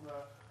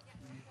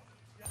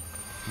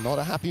 Not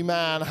a happy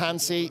man,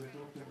 Hansi.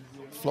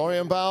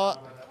 Florian Bauer,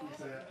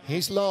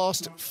 his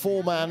last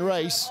 4-man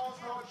race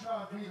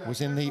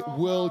was in the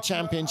World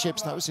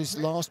Championships. That was his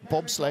last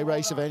bobsleigh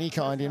race of any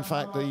kind. In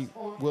fact, the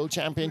World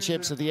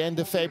Championships at the end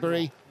of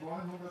February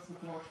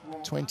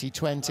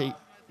 2020.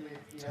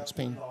 So it's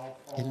been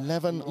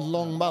 11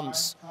 long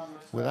months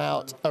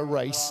without a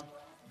race.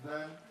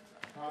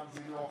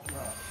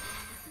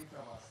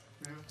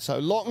 So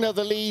Lochner,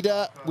 the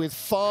leader, with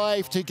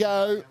 5 to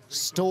go,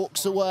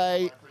 stalks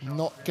away.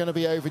 Not going to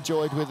be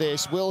overjoyed with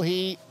this. Will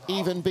he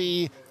even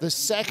be the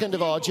second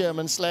of our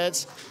German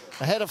sleds?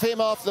 Ahead of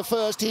him after the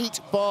first heat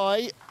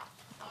by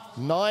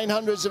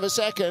 900ths of a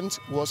second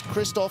was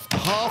Christoph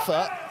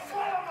Hafer.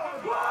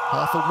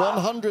 Half a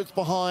 100th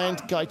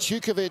behind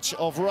Gajczukovic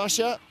of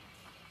Russia.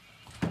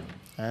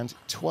 And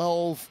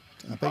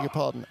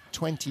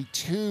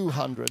 22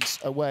 hundredths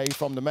away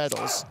from the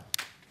medals.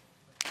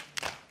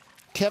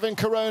 Kevin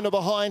Corona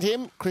behind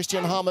him,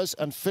 Christian Hammers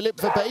and Philipp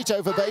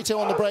Verbeto. Verbeto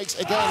on the brakes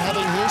again,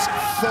 having his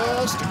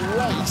first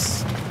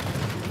race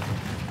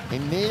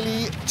in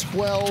nearly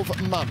 12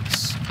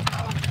 months.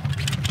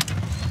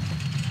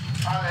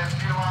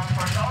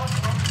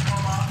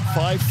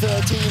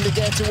 5:13 to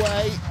get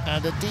away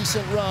and a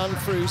decent run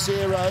through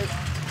 0.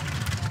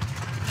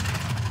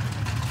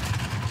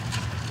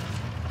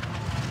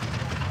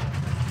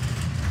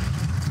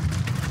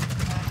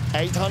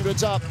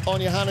 $800s up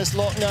on Johannes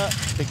Lochner.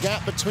 The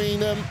gap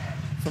between them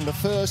from the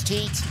first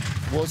heat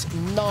was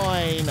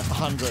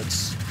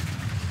 900s.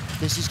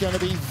 This is going to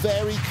be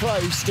very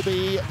close to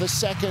be the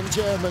second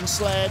German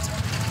sled.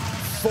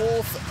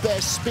 4th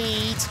best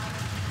speed.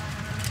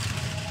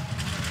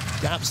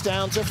 Gap's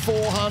down to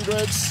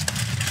 400s.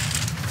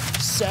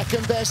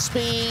 2nd best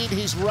speed.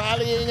 He's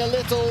rallying a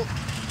little.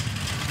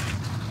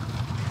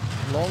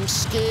 Long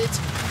skid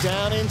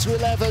down into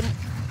 11.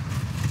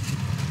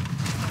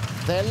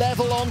 They're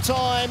level on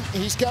time.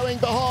 He's going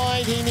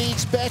behind. He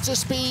needs better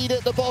speed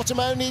at the bottom.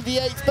 Only the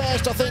 8th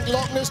best. I think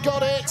Lochner's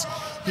got it.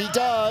 He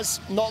does.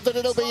 Not that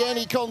it'll be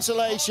any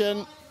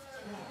consolation.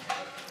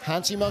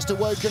 Hansi must have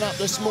woken up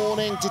this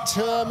morning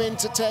determined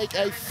to take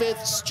a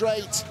 5th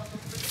straight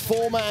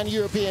 4-man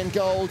European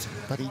gold,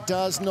 but he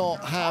does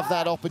not have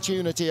that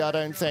opportunity, I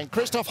don't think.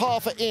 Christoph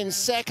Hafer in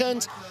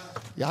 2nd.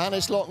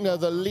 Johannes Lochner,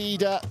 the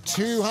leader.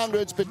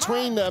 200s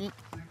between them.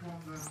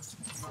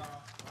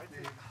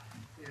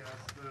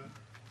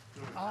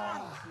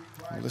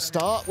 Well, the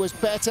start was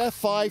better,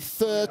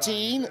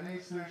 5:13.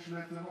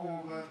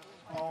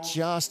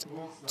 Just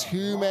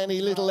too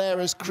many little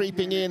errors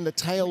creeping in, the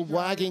tail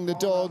wagging the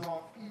dog.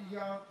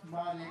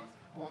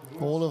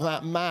 All of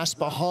that mass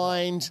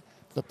behind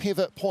the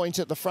pivot point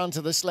at the front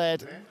of the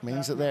sled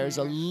means that there is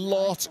a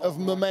lot of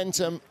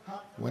momentum.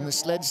 When the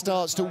sled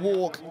starts to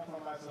walk,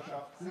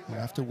 you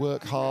have to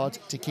work hard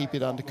to keep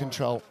it under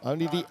control.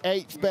 Only the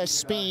 8th best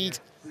speed,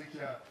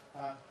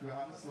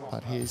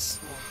 but his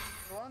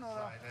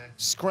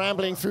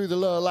scrambling through the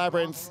lower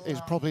labyrinth is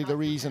probably the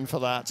reason for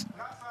that.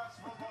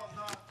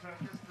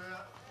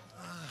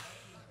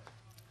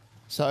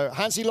 So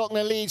Hansi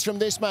Lochner leads from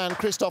this man,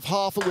 Christoph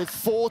Hafer, with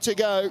 4 to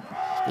go.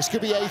 This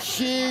could be a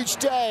huge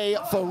day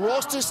for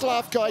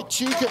Rostislav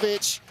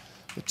Gajczukovic,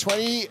 the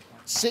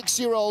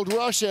 26-year-old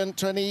Russian,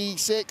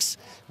 26,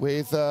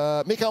 with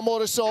Mikhail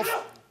Morozov,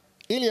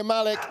 Ilya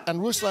Malik and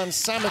Ruslan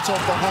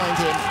Samatov behind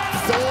him.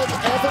 3rd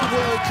ever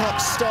World Cup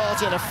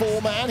start in a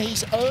 4-man.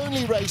 He's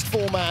only raced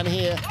 4-man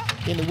here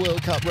in the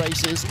World Cup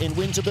races in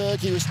Winterberg.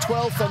 He was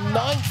 12th and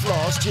 9th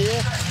last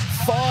year.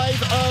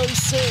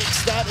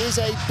 5:06, that is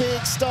a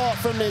big start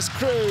from this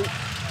crew.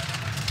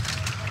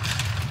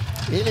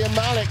 Ilya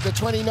Malik, the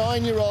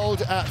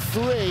 29-year-old at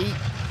 3,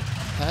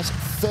 has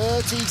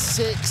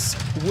 36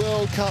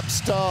 World Cup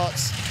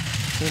starts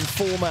in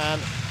 4-man.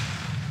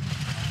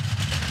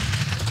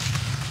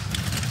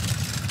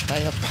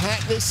 They have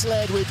packed this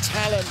sled with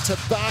talent to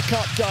back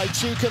up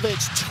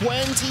Gajczukovic.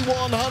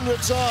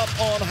 2100s up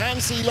on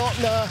Hansi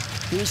Lochner,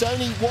 who's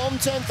only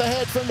 1/10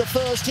 ahead from the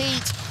first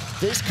heat.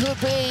 This could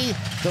be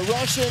the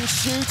Russian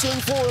shooting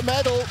for a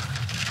medal.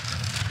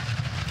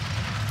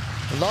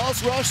 The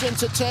last Russian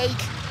to take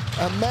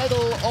a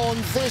medal on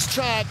this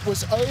track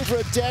was over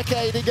a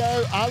decade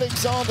ago,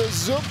 Alexander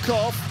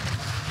Zubkov.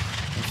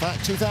 In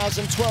fact,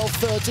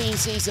 2012-13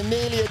 season,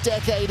 nearly a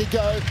decade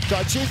ago.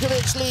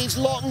 Gajczukovic leaves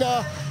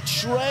Lochner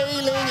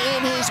trailing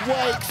in his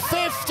wake,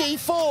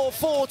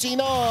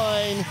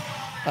 54.49.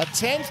 A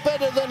 10th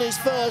better than his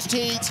first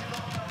heat.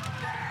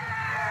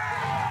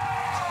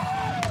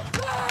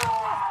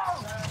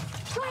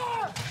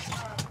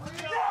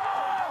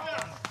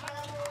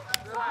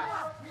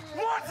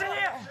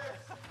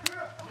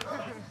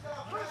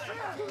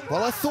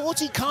 Well, I thought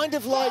he kind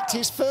of liked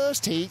his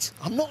first heat.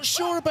 I'm not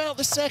sure about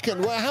the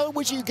second. Well, how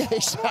would you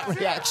gauge that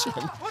reaction?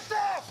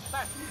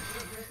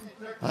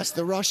 That's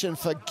the Russian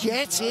for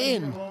get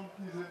in.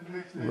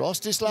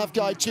 Rostislav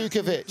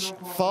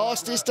Gajtukovic,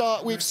 fastest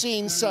start we've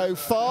seen so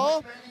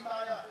far,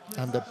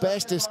 and the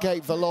best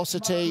escape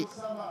velocity.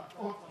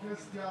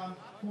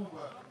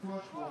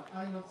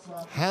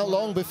 How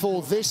long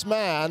before this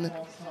man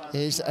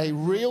is a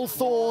real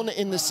thorn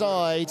in the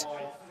side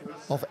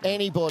of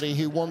anybody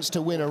who wants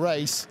to win a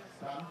race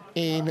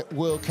in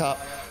World Cup?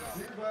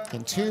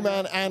 In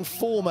two-man and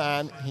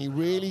four-man, he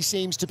really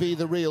seems to be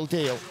the real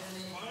deal.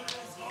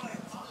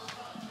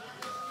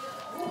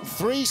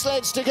 3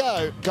 sleds to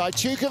go.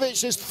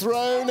 Gajtukovic has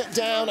thrown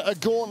down a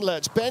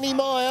gauntlet. Benny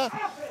Meyer,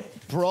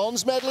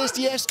 bronze medalist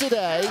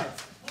yesterday,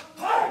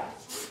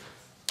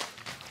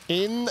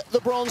 in the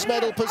bronze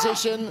medal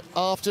position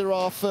after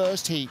our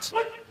first heat.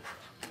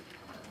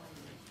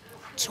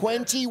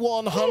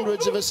 21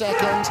 hundredths of a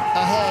second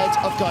ahead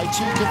of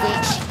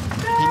Gajtukovic.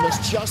 He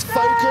must just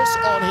focus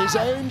on his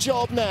own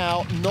job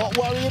now, not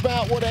worry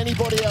about what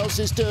anybody else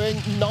is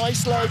doing.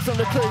 Nice load from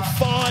the crew,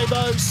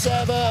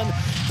 5:07.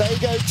 They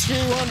go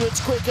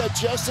 200ths quicker,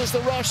 just as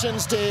the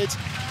Russians did.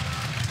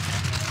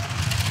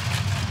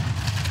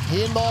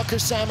 He and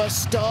Marcus Sammer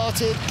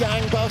started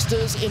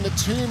gangbusters in the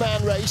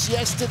two-man race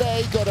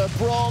yesterday, got a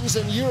bronze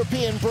and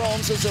European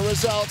bronze as a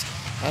result,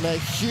 and a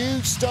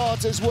huge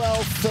start as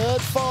well.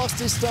 3rd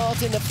fastest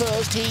start in the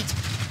first heat.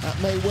 That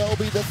may well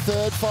be the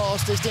 3rd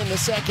fastest in the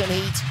second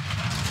heat.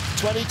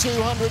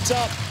 2200s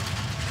up.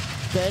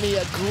 Benny,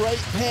 a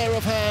great pair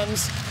of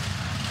hands.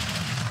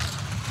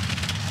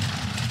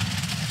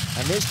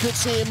 And this could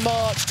see him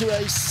march to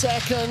a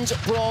 2nd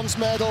bronze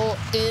medal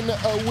in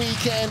a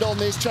weekend on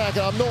this track.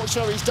 And I'm not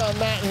sure he's done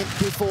that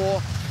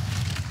before.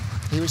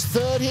 He was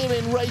 3rd here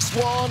in race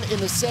 1 in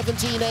the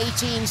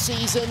 17-18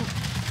 season.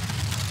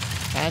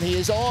 And he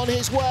is on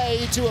his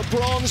way to a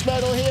bronze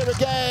medal here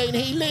again.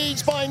 He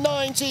leads by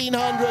 19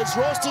 hundredths.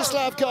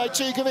 Rostislav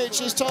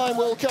Gajtukovic's time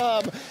will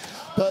come.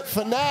 But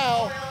for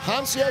now,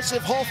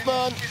 Hans-Josef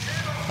Hoffmann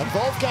and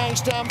Wolfgang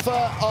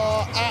Stampfer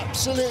are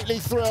absolutely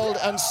thrilled,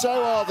 and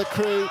so are the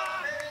crew.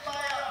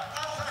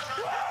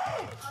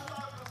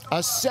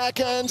 A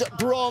 2nd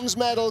bronze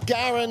medal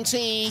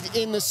guaranteed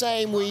in the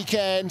same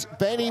weekend.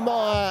 Benny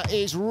Meyer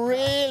is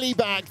really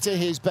back to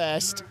his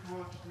best.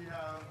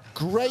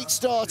 Great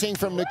starting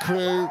from the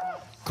crew,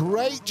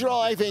 great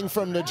driving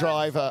from the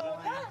driver.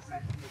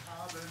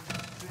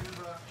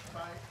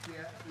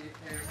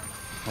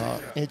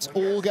 Well, it's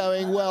all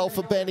going well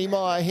for Benny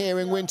Meyer here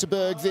in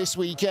Winterberg this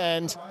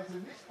weekend.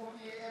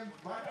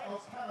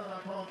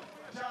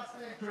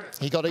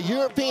 He got a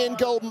European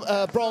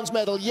bronze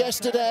medal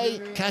yesterday.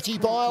 Katy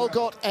Bile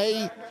got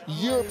a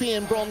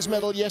European bronze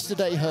medal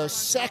yesterday, her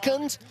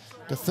 2nd.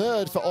 The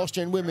 3rd for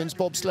Austrian women's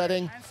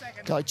bobsledding.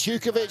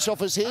 Gajtukovic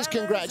offers his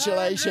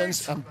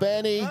congratulations, and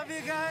Benny,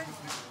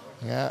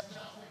 yeah,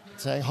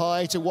 saying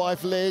hi to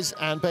wife Liz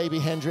and baby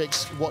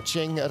Hendricks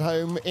watching at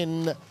home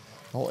in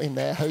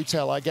their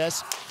hotel, I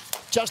guess.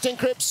 Justin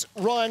Cripps,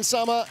 Ryan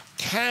Summer,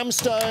 Cam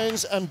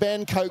Stones and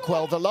Ben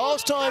Coakwell. The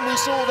last time we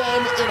saw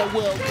them in a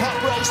World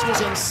Cup race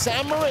was in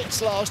St.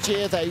 Moritz last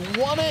year. They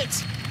won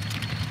it,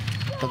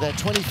 but they're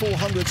 24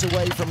 hundredths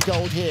away from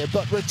gold here.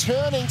 But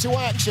returning to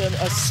action,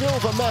 a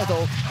silver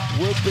medal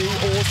would be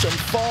awesome.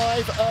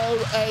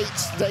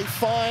 5:08, they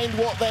find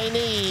what they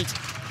need.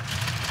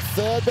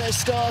 3rd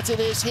best start in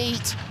this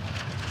heat.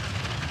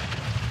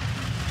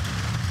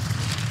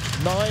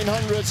 9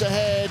 hundredths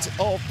ahead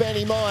of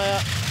Benny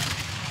Meyer.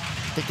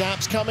 The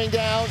gap's coming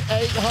down,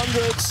 8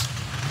 hundredths.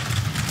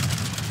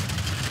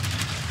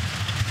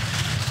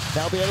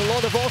 There'll be a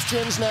lot of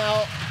Austrians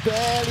now,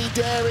 barely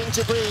daring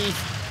to breathe.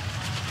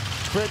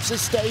 Cripps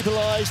has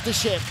stabilised the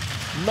ship.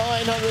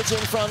 9 hundredths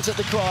in front at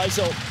the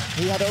Kreisel.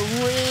 He had a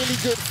really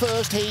good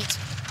first heat.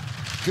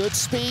 Good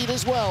speed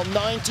as well,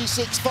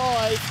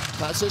 96.5.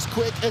 That's as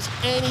quick as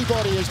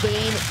anybody has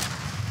been.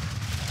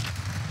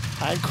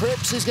 And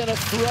Cripps is going to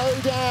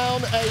throw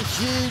down a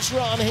huge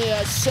run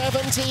here.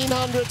 17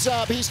 hundredths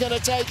up. He's going to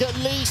take at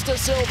least a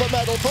silver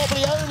medal,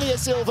 probably only a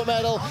silver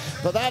medal.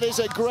 But that is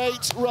a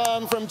great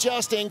run from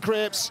Justin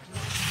Cripps.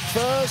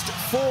 First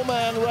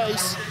 4-man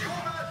race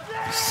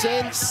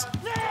since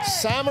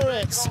St.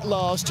 Moritz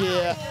last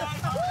year.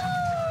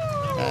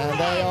 And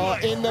they are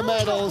in the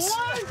medals.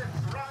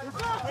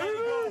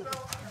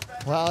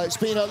 Well, it's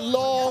been a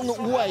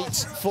long wait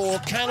for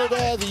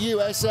Canada, the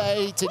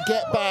USA, to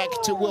get back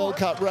to World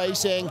Cup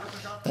racing.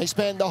 They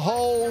spent the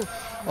whole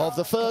of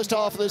the first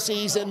half of the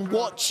season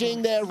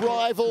watching their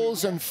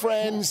rivals and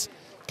friends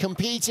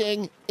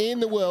competing in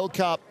the World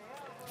Cup,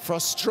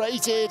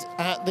 frustrated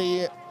at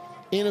the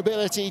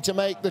inability to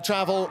make the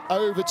travel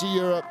over to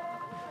Europe.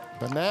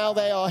 But now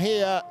they are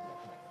here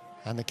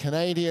And the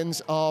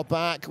Canadians are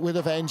back with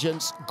a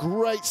vengeance.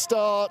 Great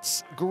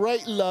starts,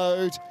 great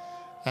load,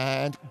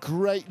 and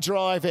great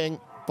driving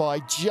by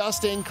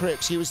Justin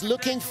Cripps. He was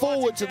looking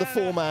forward to the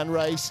four-man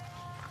race.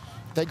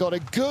 They got a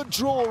good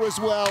draw as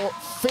well,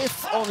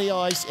 5th on the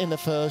ice in the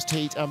first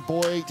heat, and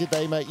boy, did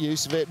they make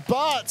use of it.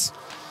 But,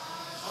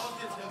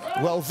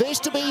 well, this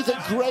to be the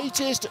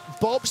greatest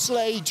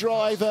bobsleigh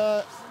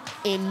driver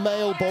in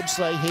male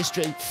bobsleigh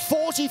history.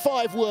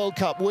 45 World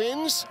Cup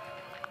wins.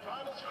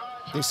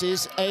 This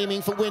is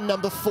aiming for win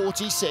number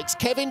 46.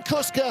 Kevin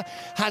Kuska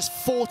has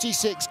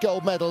 46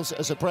 gold medals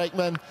as a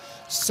brakeman.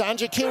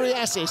 Sandra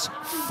Kiriasis,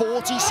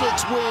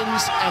 46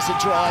 wins as a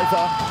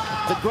driver.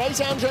 The great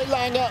Andre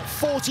Langer,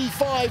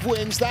 45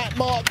 wins. That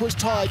mark was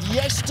tied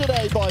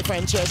yesterday by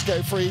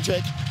Francesco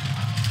Friedrich.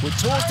 With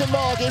Torsten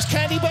Margis,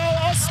 Candy Bell,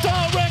 a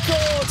start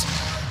record.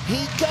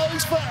 He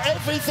goes for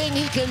everything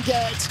he can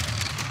get.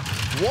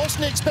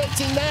 Wasn't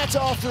expecting that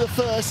after the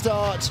first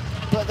start,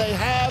 but they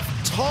have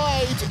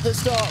tied the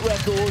start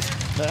record.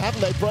 No,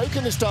 haven't they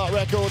broken the start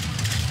record?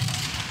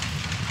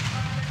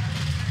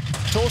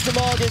 Torsten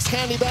Margis,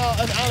 Candy Bell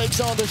and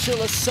Alexander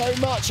Schuller so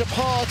much a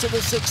part of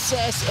the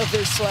success of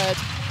this sled.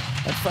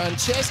 And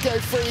Francesco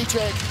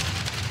Friedrich,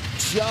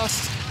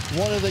 just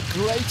one of the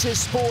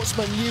greatest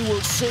sportsmen you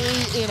will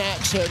see in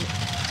action.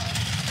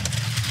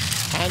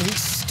 And he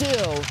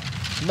still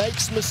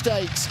makes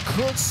mistakes,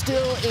 could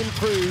still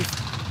improve.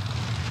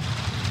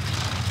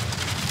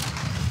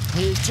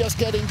 He is just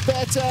getting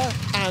better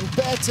and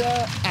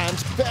better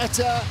and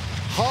better.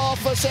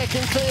 Half a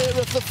second clear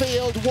of the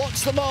field.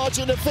 What's the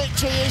margin of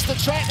victory? Is the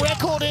track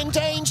record in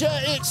danger?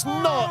 It's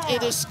not.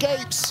 It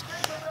escapes.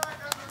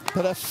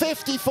 But a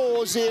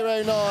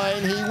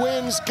 54.09. He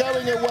wins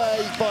going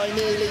away by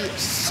nearly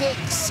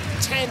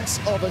 6/10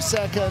 of a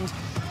second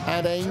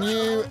and a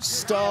new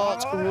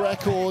start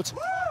record.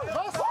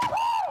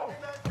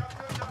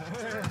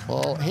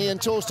 Well, he and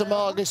Torsten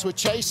Margis were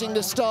chasing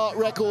the start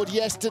record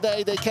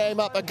yesterday. They came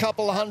up a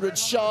couple hundred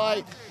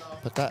shy.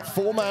 But that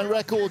four-man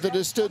record that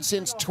has stood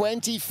since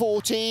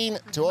 2014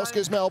 to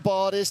Oskars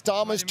Melbardis,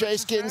 Damas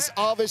Jeskins,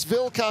 Arvis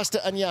Vilkaster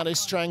and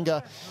Janis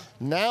Stranger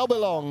now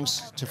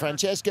belongs to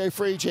Francesco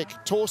Friedrich,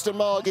 Torsten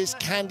Margis,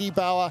 Candy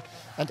Bauer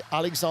and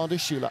Alexander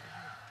Schuller.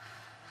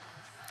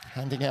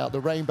 Handing out the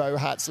rainbow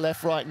hats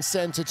left, right and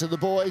centre to the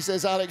boys.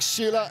 There's Alex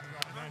Schuller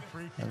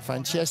and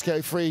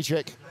Francesco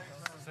Friedrich.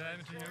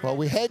 Well,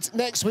 we head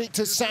next week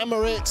to St.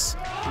 Moritz.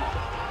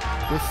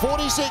 With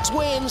 46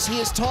 wins, he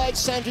has tied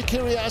Sandra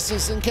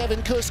Kiriasis and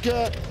Kevin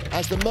Kuska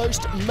as the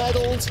most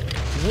medalled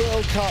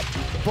World Cup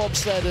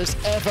bobsledders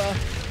ever.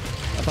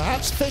 And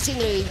perhaps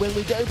fittingly, when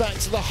we go back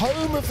to the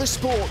home of the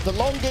sport, the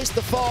longest,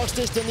 the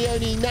fastest, and the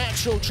only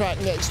natural track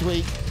next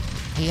week,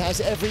 he has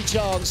every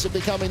chance of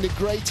becoming the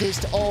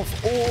greatest of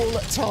all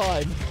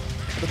time.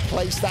 The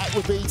place that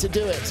would be to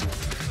do it.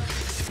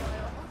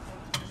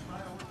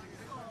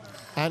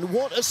 And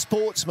what a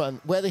sportsman.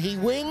 Whether he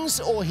wins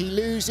or he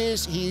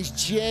loses, he's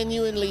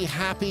genuinely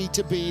happy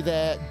to be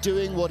there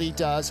doing what he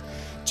does.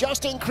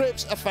 Justin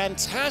Cripps, a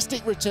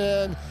fantastic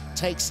return,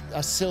 takes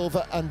a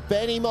silver. And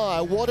Benny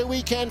Meyer, what a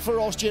weekend for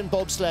Austrian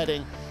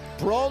bobsledding.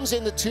 Bronze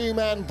in the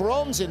two-man,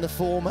 bronze in the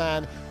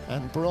four-man,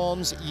 and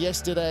bronze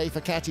yesterday for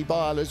Kati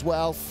Bile as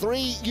well.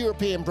 3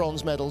 European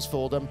bronze medals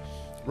for them.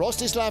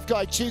 Rostislav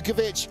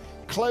Gajtukovic,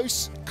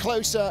 close,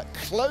 closer,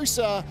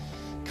 closer.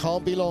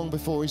 Can't be long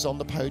before he's on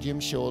the podium,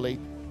 surely.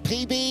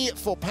 PB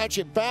for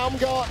Patrick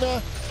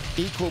Baumgartner,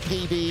 equal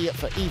PB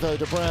for Ivo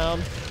de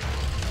Bruin.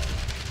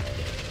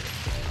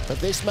 But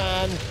this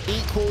man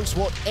equals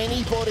what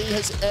anybody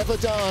has ever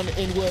done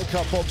in World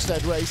Cup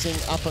bobsled racing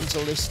up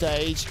until this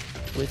stage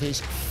with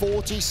his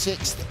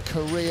 46th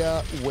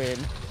career win.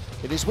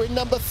 It is win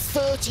number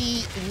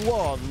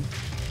 31.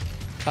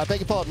 I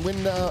beg your pardon,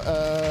 win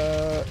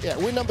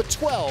number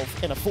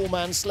 12 in a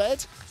four-man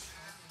sled.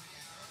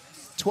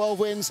 12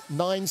 wins,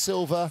 9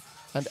 silver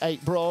and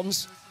 8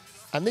 bronze.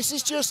 And this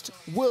is just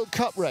World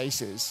Cup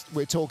races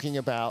we're talking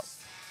about.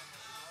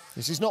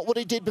 This is not what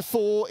he did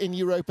before in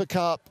Europa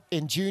Cup,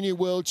 in Junior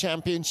World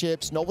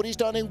Championships, not what he's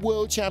done in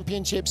World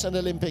Championships and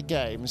Olympic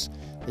Games.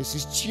 This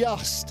is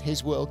just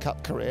his World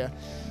Cup career.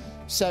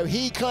 So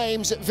he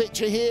claims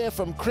victory here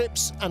from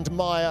Cripps and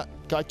Meyer.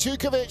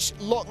 Gajtukovic,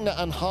 Lochner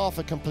and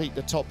Hafer complete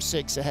the top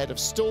 6 ahead of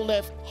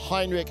Stolnev,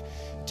 Heinrich,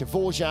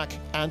 Dvorak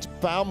and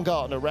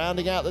Baumgartner,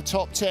 rounding out the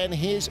top 10,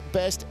 his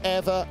best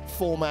ever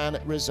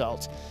four-man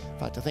result. In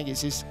fact, I think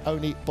it's his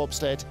only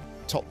bobsled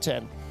top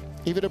 10.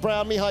 Ivo de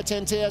Bruin, Mihai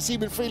Tentea,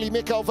 Simon Freely,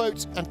 Mikhail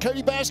Vogt and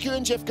Cody Bascu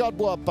and Jeff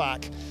Godbois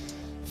back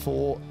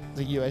for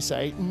the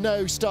USA.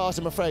 No start,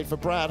 I'm afraid, for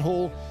Brad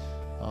Hall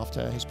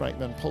after his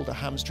brakeman pulled a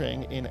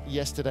hamstring in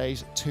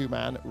yesterday's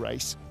two-man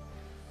race.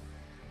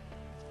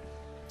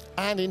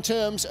 And in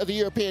terms of the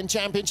European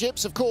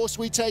Championships, of course,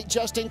 we take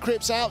Justin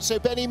Cripps out, so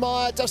Benny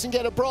Meyer doesn't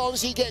get a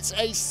bronze, he gets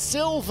a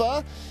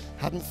silver.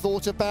 Hadn't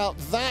thought about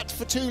that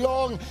for too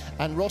long.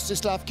 And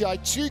Rostislav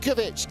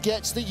Gajtukovic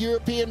gets the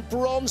European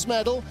bronze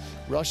medal.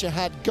 Russia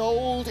had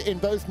gold in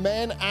both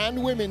men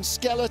and women's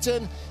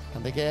skeleton.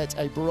 And they get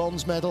a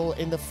bronze medal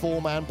in the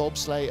 4-man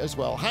bobsleigh as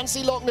well.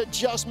 Hansi Lochner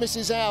just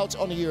misses out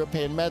on a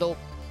European medal.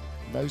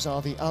 Those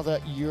are the other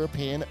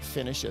European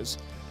finishers.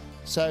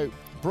 So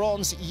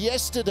bronze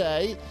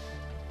yesterday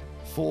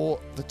for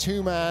the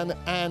 2-man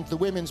and the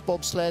women's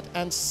bobsled,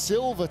 and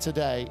silver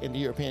today in the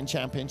European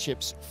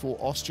Championships for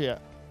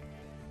Austria.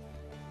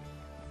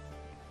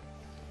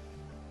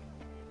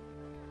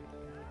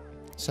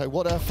 So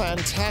what a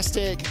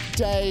fantastic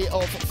day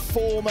of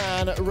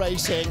 4-man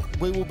racing.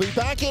 We will be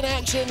back in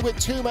action with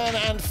 2-man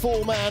and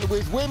 4-man,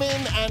 with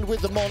women and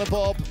with the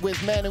monobob,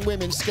 with men and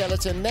women's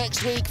skeleton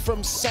next week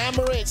from St.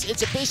 Moritz.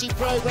 It's a busy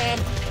program,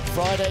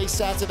 Friday,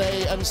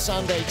 Saturday and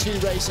Sunday,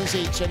 2 races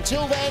each.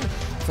 Until then,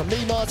 from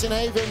me, Martin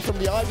Haven, from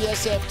the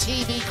IBSF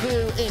TV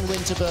crew in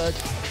Winterberg,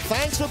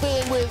 thanks for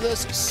being with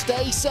us,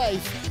 stay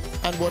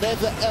safe, and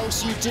whatever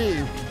else you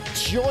do,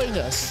 join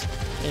us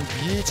in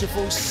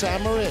beautiful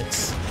St.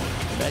 Moritz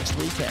next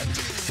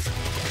weekend.